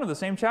 21 of the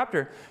same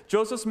chapter.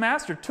 Joseph's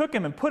master took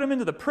him and put him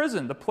into the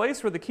prison, the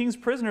place where the king's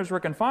prisoners were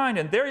confined,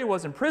 and there he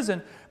was in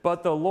prison,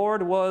 but the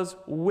Lord was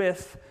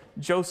with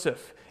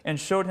Joseph and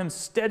showed him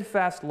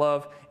steadfast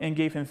love and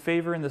gave him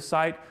favor in the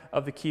sight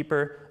of the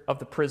keeper of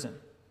the prison.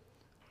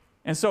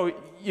 And so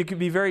it could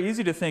be very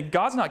easy to think,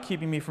 God's not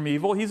keeping me from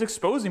evil. He's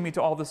exposing me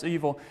to all this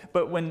evil.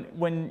 But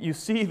when you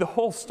see the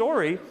whole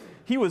story,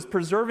 he was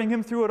preserving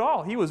him through it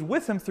all. He was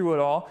with him through it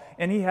all,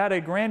 and he had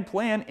a grand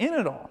plan in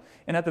it all.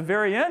 And at the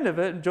very end of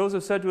it,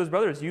 Joseph said to his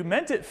brothers, you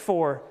meant it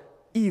for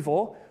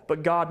evil,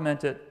 but God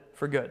meant it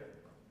for good.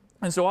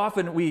 And so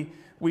often we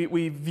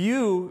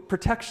view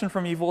protection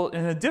from evil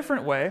in a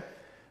different way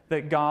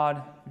that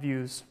God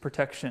views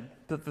protection.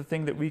 That the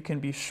thing that we can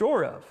be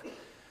sure of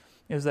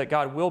is that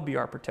God will be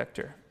our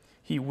protector.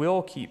 He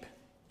will keep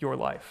your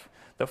life.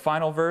 The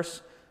final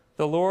verse,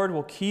 the Lord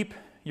will keep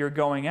your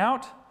going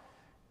out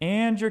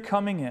and your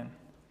coming in.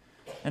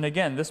 And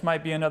again, this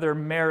might be another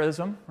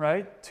merism,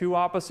 right? Two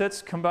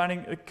opposites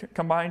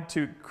combined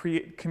to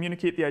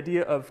communicate the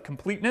idea of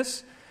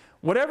completeness.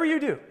 Whatever you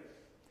do,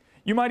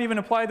 you might even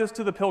apply this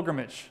to the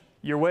pilgrimage.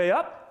 Your way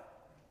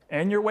up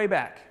and your way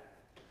back.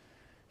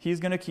 He's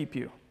going to keep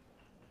you.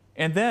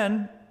 And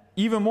then,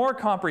 even more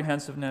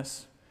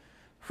comprehensiveness,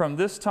 from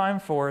this time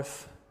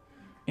forth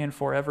and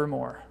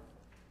forevermore.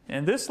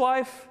 In this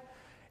life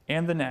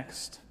and the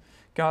next,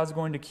 God's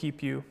going to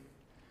keep you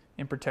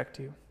and protect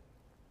you.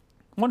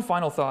 One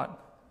final thought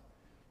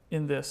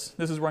in this.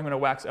 This is where I'm going to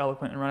wax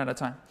eloquent and run out of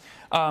time.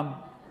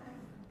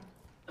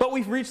 But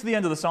we've reached the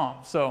end of the psalm,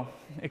 so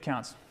it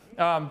counts.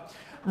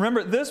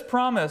 Remember, this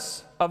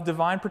promise of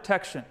divine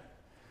protection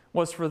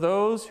was for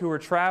those who were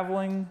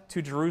traveling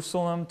to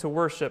Jerusalem to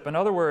worship. In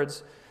other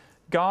words,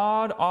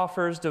 God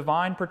offers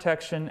divine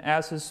protection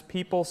as his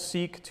people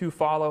seek to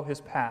follow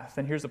his path.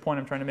 And here's the point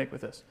I'm trying to make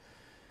with this.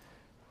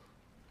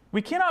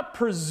 We cannot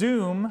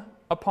presume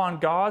upon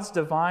God's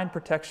divine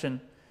protection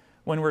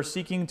when we're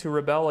seeking to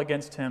rebel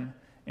against him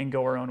and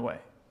go our own way.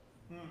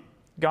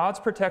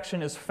 God's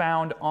protection is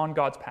found on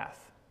God's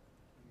path.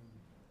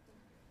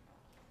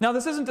 Now,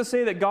 this isn't to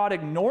say that God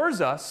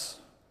ignores us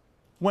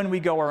when we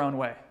go our own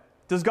way.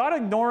 Does God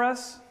ignore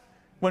us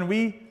when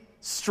we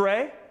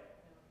stray?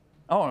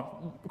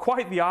 Oh,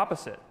 quite the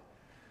opposite.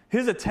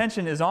 His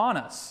attention is on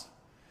us,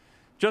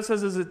 just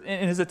as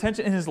his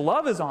attention and his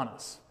love is on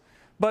us.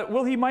 But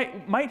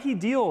might he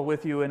deal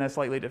with you in a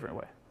slightly different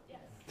way?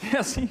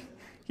 Yes,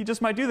 he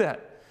just might do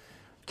that.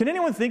 Can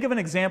anyone think of an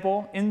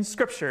example in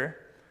Scripture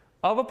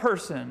of a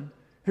person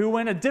who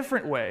went a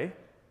different way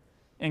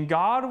and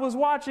God was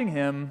watching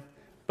him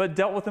but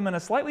dealt with him in a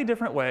slightly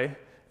different way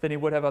than he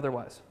would have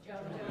otherwise?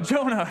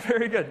 Jonah,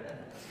 very good.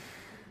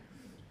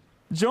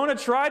 Jonah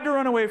tried to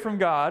run away from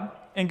God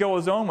and go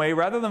his own way.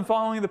 Rather than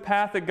following the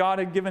path that God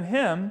had given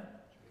him,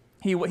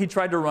 he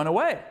tried to run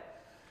away.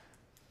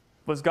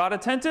 Was God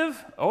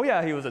attentive? Oh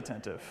yeah, he was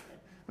attentive.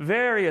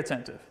 Very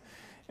attentive.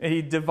 And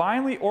he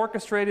divinely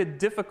orchestrated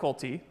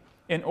difficulty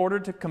in order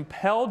to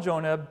compel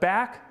Jonah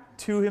back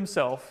to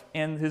himself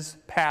and his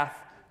path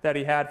that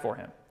he had for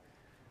him.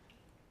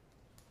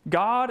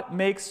 God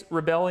makes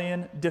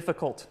rebellion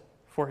difficult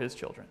for his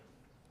children.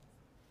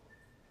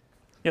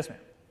 Yes, ma'am.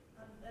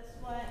 That's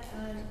why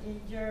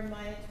in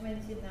Jeremiah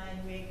 29,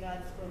 where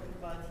God spoke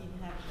about him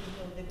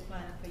having the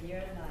plan for your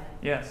life.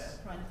 Yes.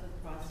 The plan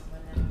to prosper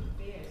and not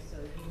fear. So,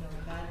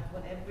 God,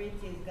 whatever it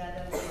is, God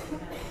already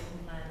has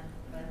in mind,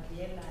 but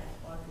their life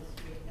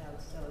orchestrated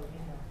out. So,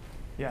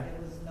 yeah.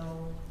 There was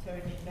no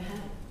turning back.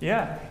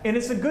 Yeah, and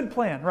it's a good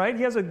plan, right?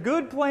 He has a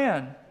good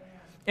plan.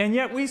 And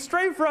yet we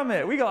stray from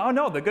it. We go, oh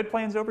no, the good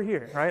plan's over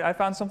here, right? I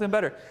found something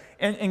better.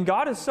 And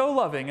God is so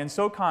loving and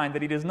so kind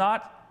that he does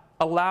not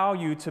allow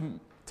you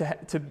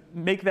to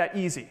make that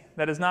easy.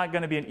 That is not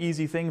going to be an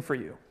easy thing for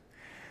you.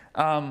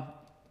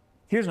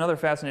 Here's another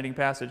fascinating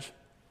passage.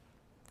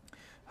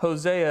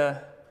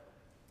 Hosea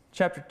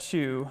chapter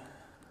 2.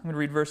 I'm going to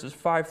read verses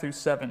 5 through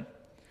 7.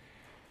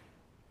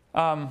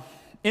 In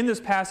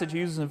this passage, he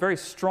uses a very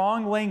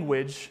strong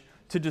language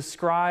to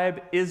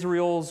describe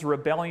Israel's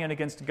rebellion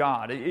against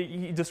God.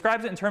 He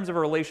describes it in terms of a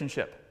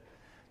relationship,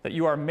 that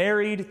you are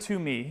married to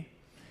me,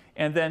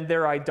 and then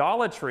their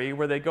idolatry,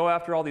 where they go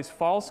after all these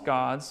false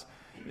gods.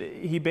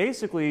 He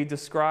basically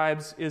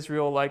describes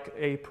Israel like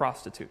a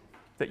prostitute,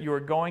 that you are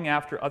going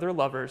after other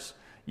lovers,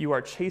 you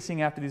are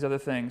chasing after these other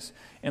things.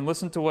 And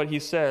listen to what he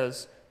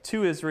says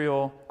to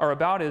Israel, or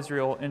about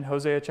Israel, in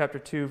Hosea chapter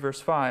 2,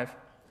 verse 5.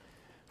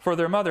 For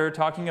their mother,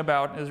 talking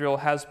about Israel,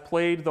 has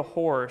played the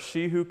whore.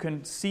 She who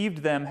conceived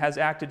them has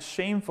acted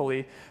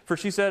shamefully. For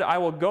she said, I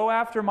will go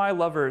after my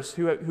lovers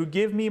who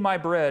give me my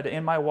bread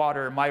and my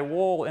water, my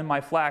wool and my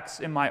flax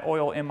and my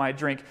oil and my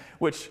drink.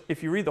 Which,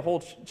 if you read the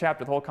whole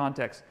chapter, the whole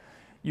context,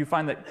 you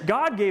find that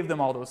God gave them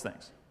all those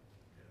things,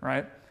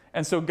 right?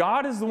 And so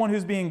God is the one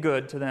who's being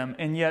good to them.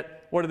 And yet,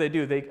 what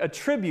do? They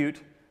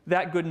attribute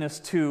that goodness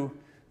to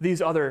these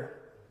other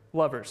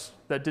lovers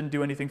that didn't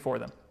do anything for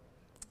them.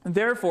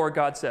 Therefore,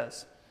 God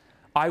says,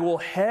 I will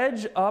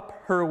hedge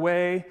up her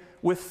way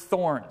with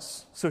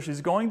thorns. So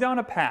she's going down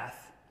a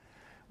path.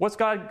 What's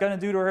God going to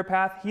do to her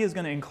path? He is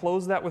going to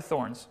enclose that with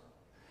thorns.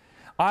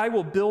 I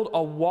will build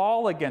a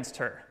wall against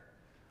her.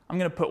 I'm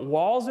going to put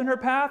walls in her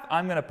path.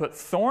 I'm going to put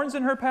thorns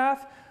in her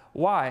path.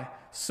 Why?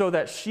 So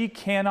that she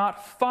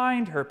cannot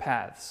find her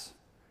paths.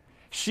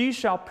 She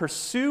shall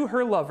pursue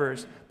her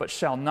lovers, but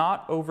shall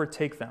not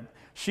overtake them.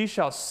 She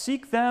shall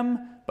seek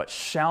them, but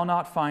shall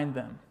not find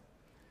them.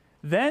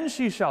 Then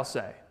she shall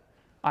say,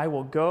 I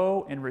will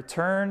go and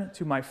return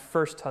to my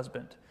first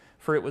husband,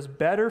 for it was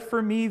better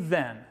for me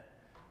then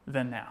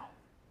than now.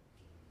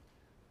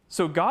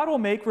 So God will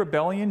make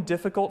rebellion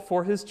difficult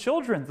for his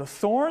children. The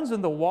thorns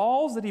and the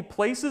walls that he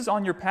places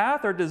on your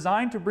path are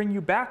designed to bring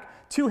you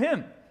back to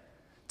him,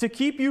 to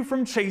keep you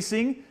from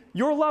chasing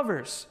your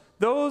lovers,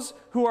 those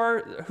who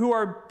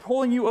are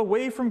pulling you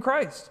away from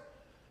Christ.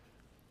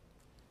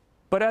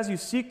 But as you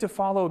seek to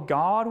follow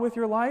God with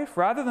your life,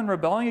 rather than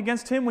rebelling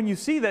against him, when you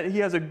see that he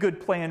has a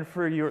good plan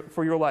for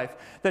your life,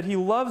 that he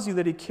loves you,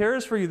 that he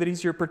cares for you, that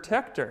he's your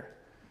protector,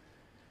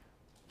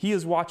 he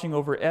is watching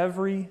over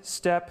every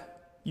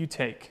step you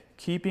take,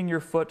 keeping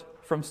your foot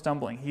from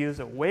stumbling. He is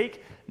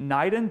awake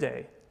night and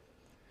day.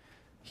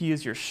 He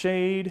is your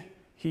shade.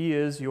 He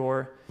is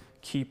your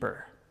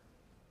keeper.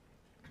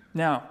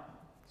 Now,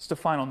 just a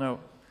final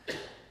note.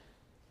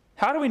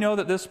 How do we know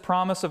that this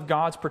promise of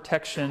God's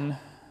protection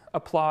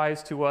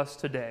applies to us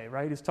today,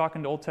 right? He's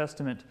talking to Old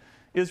Testament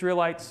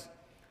Israelites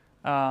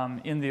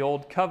in the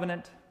Old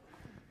Covenant.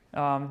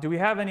 Do we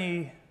have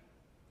any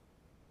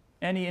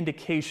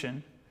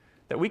indication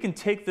that we can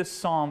take this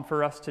psalm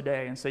for us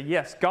today and say,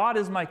 yes, God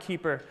is my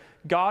keeper,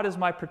 God is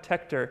my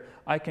protector,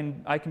 I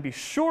can be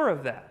sure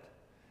of that?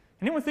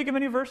 Anyone think of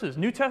any verses,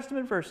 New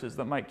Testament verses,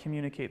 that might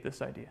communicate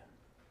this idea?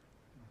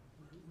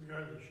 We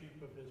are the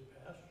sheep of his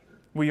pasture.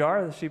 We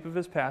are the sheep of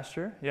his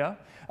pasture, yeah.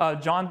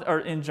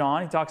 In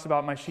John, he talks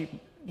about my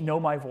sheep know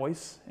my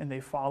voice and they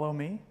follow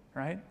me,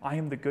 right? I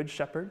am the good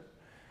shepherd.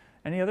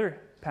 Any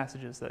other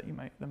passages that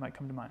might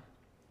come to mind?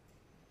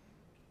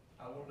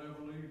 I will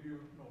never leave you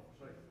nor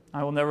forsake you.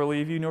 I will never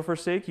leave you nor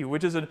forsake you,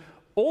 which is an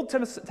Old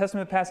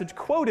Testament passage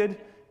quoted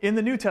in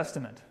the New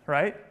Testament,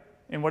 right?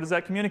 And what does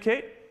that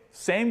communicate?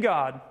 Same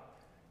God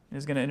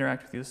is going to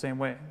interact with you the same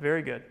way.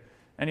 Very good.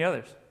 Any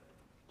others?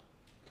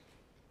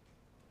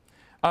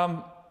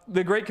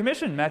 The Great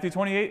Commission, Matthew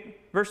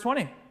 28, verse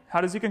 20. How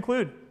does he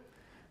conclude?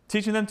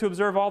 Teaching them to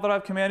observe all that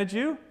I've commanded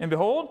you, and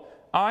behold,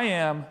 I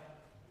am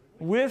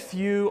with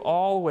you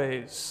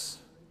always,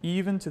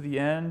 even to the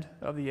end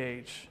of the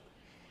age.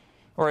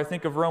 Or I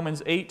think of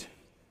Romans 8,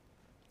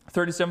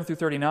 37 through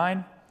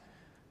 39.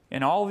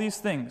 And all these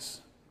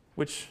things,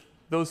 which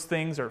those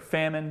things are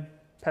famine,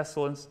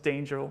 pestilence,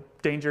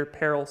 danger,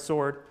 peril,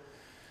 sword.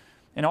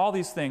 And all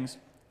these things,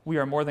 we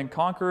are more than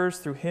conquerors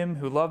through him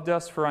who loved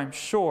us, for I'm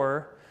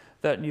sure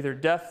that neither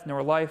death,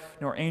 nor life,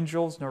 nor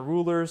angels, nor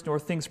rulers, nor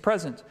things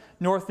present,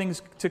 nor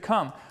things to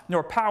come,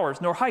 nor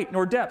powers, nor height,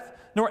 nor depth,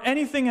 nor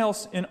anything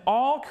else in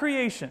all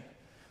creation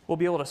will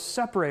be able to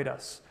separate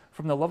us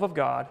from the love of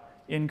God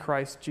in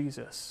Christ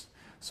Jesus.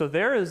 So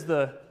there is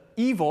the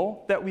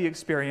evil that we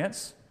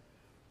experience,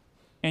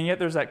 and yet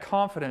there's that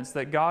confidence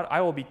that God,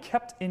 I will be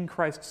kept in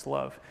Christ's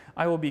love.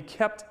 I will be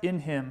kept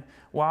in him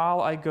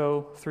while I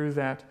go through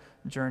that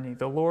journey.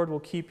 The Lord will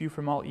keep you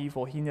from all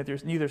evil. He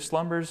neither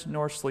slumbers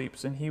nor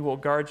sleeps, and he will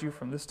guard you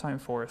from this time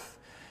forth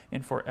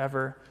and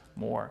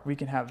forevermore. We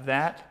can have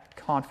that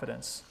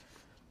confidence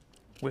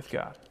with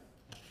God.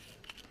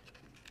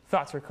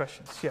 Thoughts or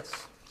questions?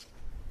 Yes?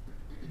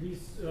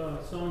 These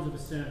songs of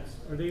ascents,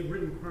 are they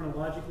written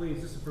chronologically?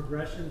 Is this a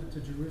progression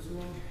to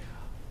Jerusalem?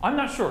 I'm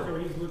not sure. So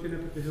he's looking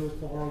up at the hills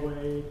far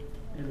away,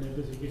 and then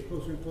does it get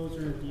closer and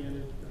closer at the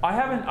end? I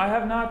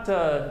have not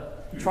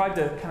tried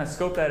to kind of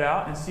scope that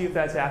out and see if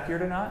that's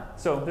accurate or not.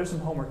 So there's some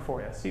homework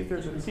for you. See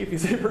if you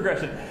see a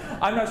progression.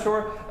 I'm not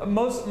sure.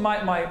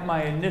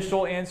 My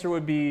initial answer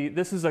would be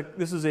this is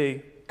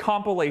a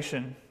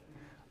compilation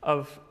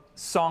of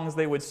songs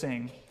they would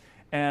sing,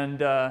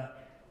 and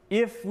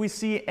if we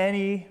see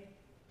any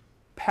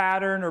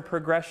pattern or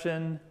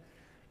progression,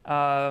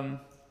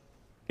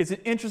 it's an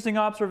interesting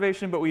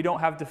observation, but we don't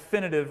have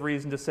definitive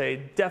reason to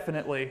say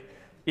definitely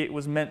it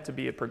was meant to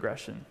be a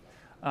progression.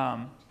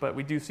 But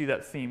we do see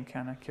that theme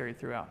kind of carried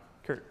throughout.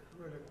 Kurt?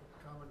 I read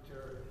a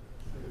commentary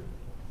that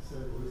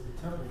said it was the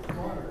temple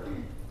choir.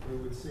 They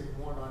would sing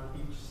one on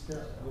each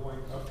step going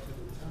up to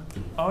the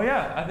temple. Oh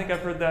yeah, I think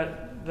I've heard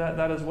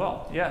that as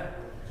well. Yeah,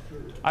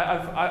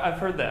 I've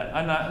heard that.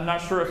 I'm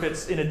not sure if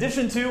it's in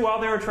addition to while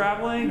they were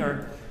traveling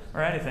or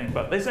anything,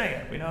 but they sang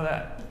it. We know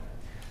that.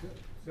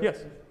 So Yes.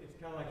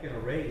 It's kind of like in a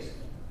race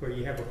where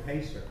you have a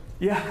pacer.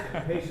 Yeah.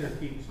 And the pacer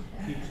keeps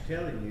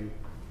telling you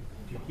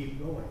to keep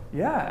going.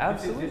 Yeah,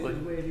 absolutely. This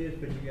is the way it is,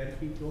 but you got to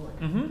keep going.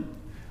 Mm-hmm.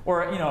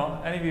 Or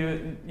any of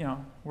you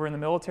were in the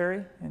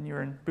military and you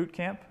were in boot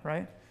camp,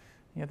 right?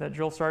 You had that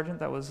drill sergeant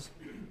that was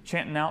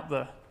chanting out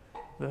the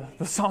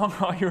song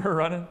while you were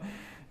running.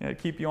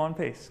 Keep you on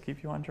pace,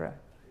 keep you on track.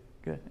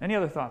 Good. Any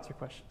other thoughts or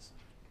questions?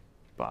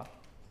 Bob?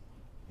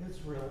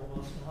 Israel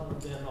must not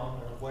have been on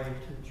their way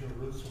to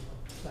Jerusalem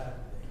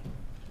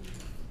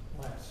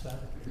last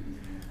Saturday.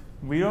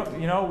 We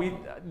don't, we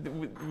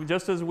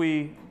just as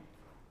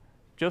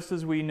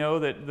we know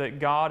that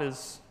God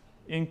is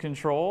in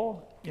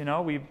control,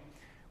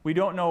 we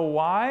don't know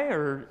why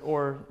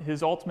or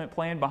his ultimate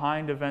plan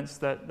behind events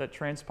that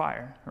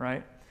transpire,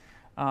 right?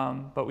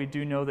 But we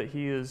do know that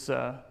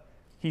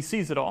he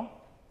sees it all,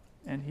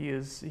 and he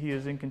is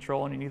in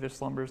control, and he neither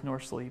slumbers nor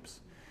sleeps.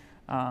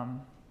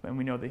 And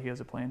we know that he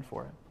has a plan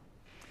for it.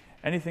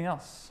 Anything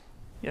else?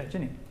 Yeah,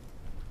 Jenny.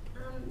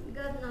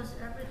 God knows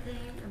everything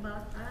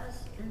about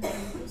us, and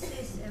he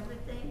sees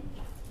everything.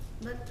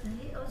 But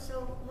he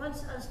also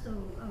wants us to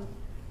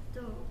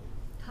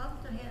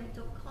talk to him,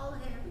 to call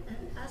him,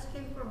 and ask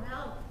him for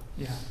help.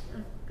 Yeah.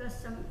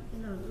 Because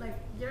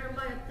like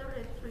Jeremiah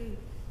 33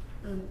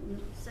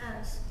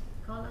 says,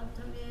 "Call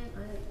unto me,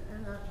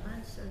 and I'll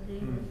answer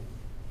thee,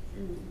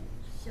 and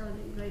show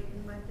thee great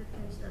and mighty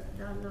things that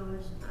thou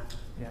knowest not."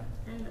 Yeah.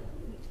 And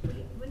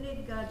we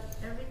need God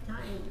every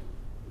time,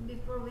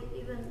 before we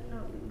even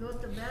go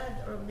to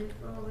bed, or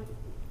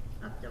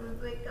after we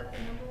wake up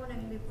in the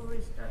morning, before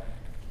we start.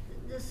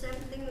 The same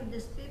thing with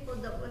these people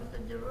that went to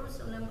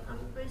Jerusalem. I'm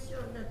pretty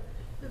sure that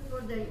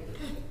before they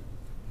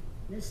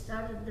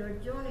started their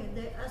journey,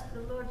 they asked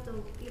the Lord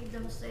to keep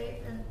them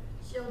safe and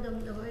show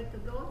them the way to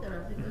go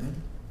there, because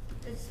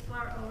it's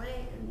far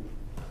away and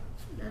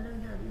they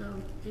don't have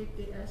no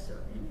GPS or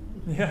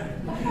anything.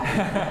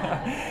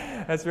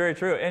 Yeah, that's very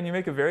true. And you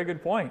make a very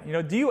good point.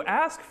 Do you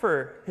ask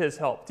for his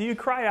help? Do you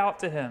cry out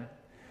to him?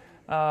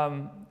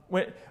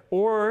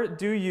 Or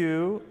do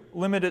you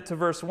limit it to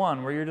verse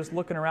 1, where you're just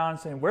looking around and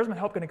saying, where's my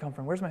help going to come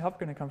from? Where's my help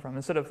going to come from?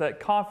 Instead of that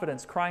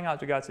confidence, crying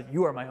out to God, saying,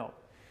 you are my help.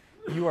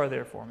 You are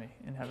there for me,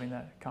 and having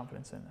that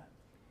confidence in that.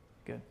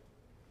 Good.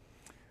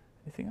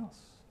 Anything else?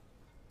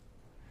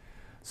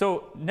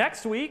 So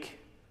next week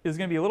is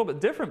going to be a little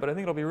bit different, but I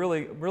think it'll be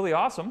really, really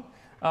awesome.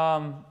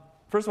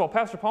 First of all,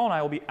 Pastor Paul and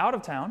I will be out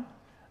of town.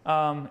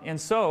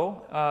 And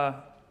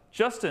so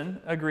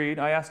Justin agreed.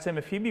 I asked him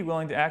if he'd be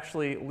willing to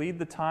actually lead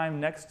the time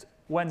next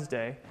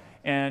Wednesday.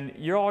 And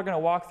you're all going to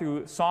walk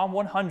through Psalm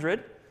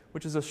 100,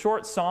 which is a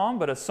short psalm,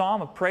 but a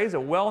psalm of praise, a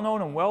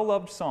well-known and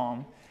well-loved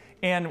psalm.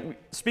 And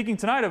speaking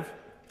tonight of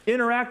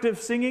interactive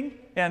singing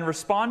and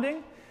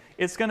responding,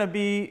 it's going to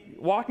be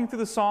walking through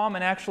the psalm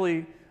and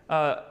actually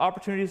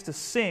opportunities to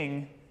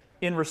sing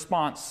in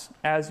response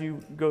as you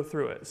go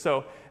through it.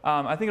 So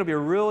I think it'll be a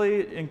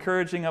really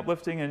encouraging,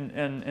 uplifting,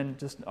 and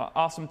just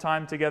awesome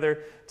time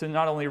together to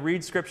not only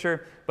read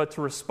Scripture, but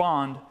to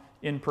respond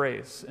in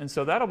praise. And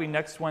so that'll be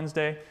next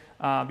Wednesday.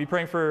 Be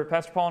praying for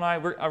Pastor Paul and I.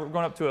 We're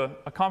going up to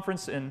a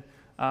conference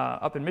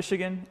up in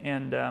Michigan,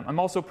 and I'm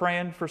also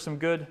praying for some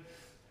good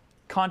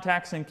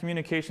contacts and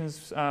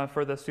communications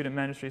for the student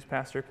ministries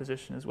pastor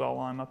position as well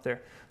while I'm up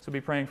there. So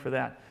be praying for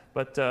that.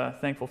 But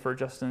thankful for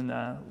Justin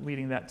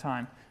leading that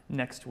time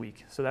next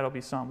week. So that'll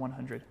be Psalm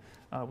 100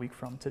 a week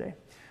from today.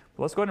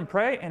 But let's go ahead and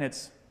pray, and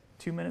it's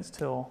 2 minutes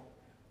till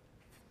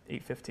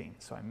 8:15,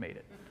 so I made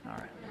it. All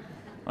right.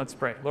 Let's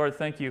pray. Lord,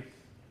 thank you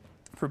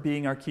for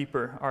being our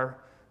keeper,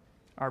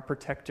 our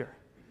protector.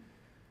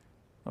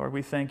 Lord,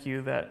 we thank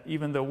you that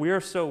even though we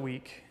are so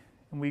weak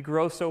and we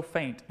grow so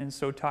faint and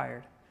so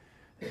tired,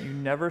 that you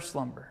never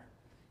slumber,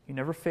 you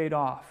never fade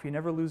off, you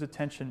never lose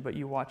attention, but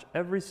you watch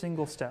every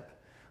single step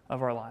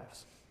of our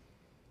lives.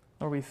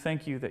 Lord, we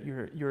thank you that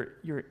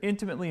you're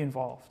intimately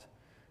involved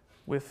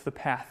with the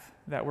path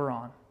that we're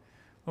on.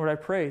 Lord, I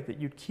pray that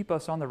you'd keep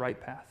us on the right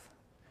path,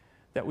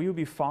 that we would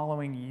be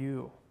following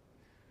you,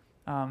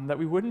 that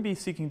we wouldn't be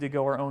seeking to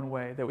go our own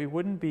way, that we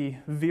wouldn't be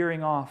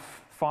veering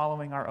off,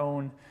 following our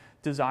own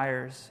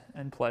desires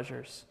and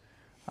pleasures.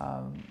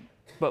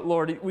 But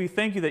Lord, we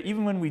thank you that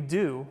even when we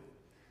do,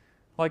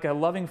 Like a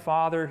loving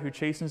father who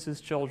chastens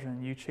his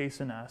children, you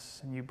chasten us,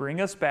 and you bring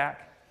us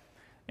back,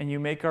 and you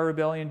make our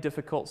rebellion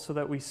difficult so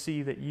that we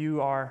see that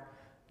you are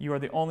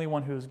the only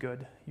one who is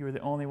good. You are the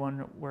only one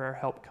where our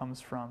help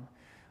comes from.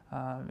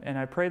 And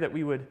I pray that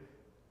we would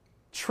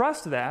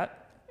trust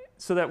that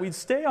so that we'd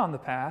stay on the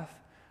path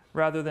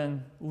rather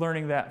than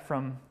learning that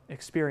from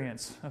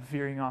experience of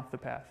veering off the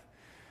path.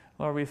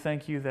 Lord, we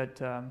thank you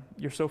that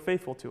you're so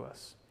faithful to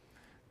us,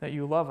 that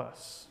you love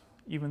us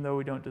even though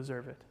we don't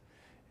deserve it.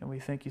 And we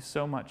thank you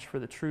so much for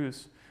the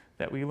truths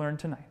that we learned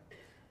tonight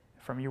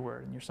from your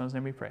word. In your Son's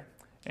name we pray.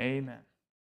 Amen.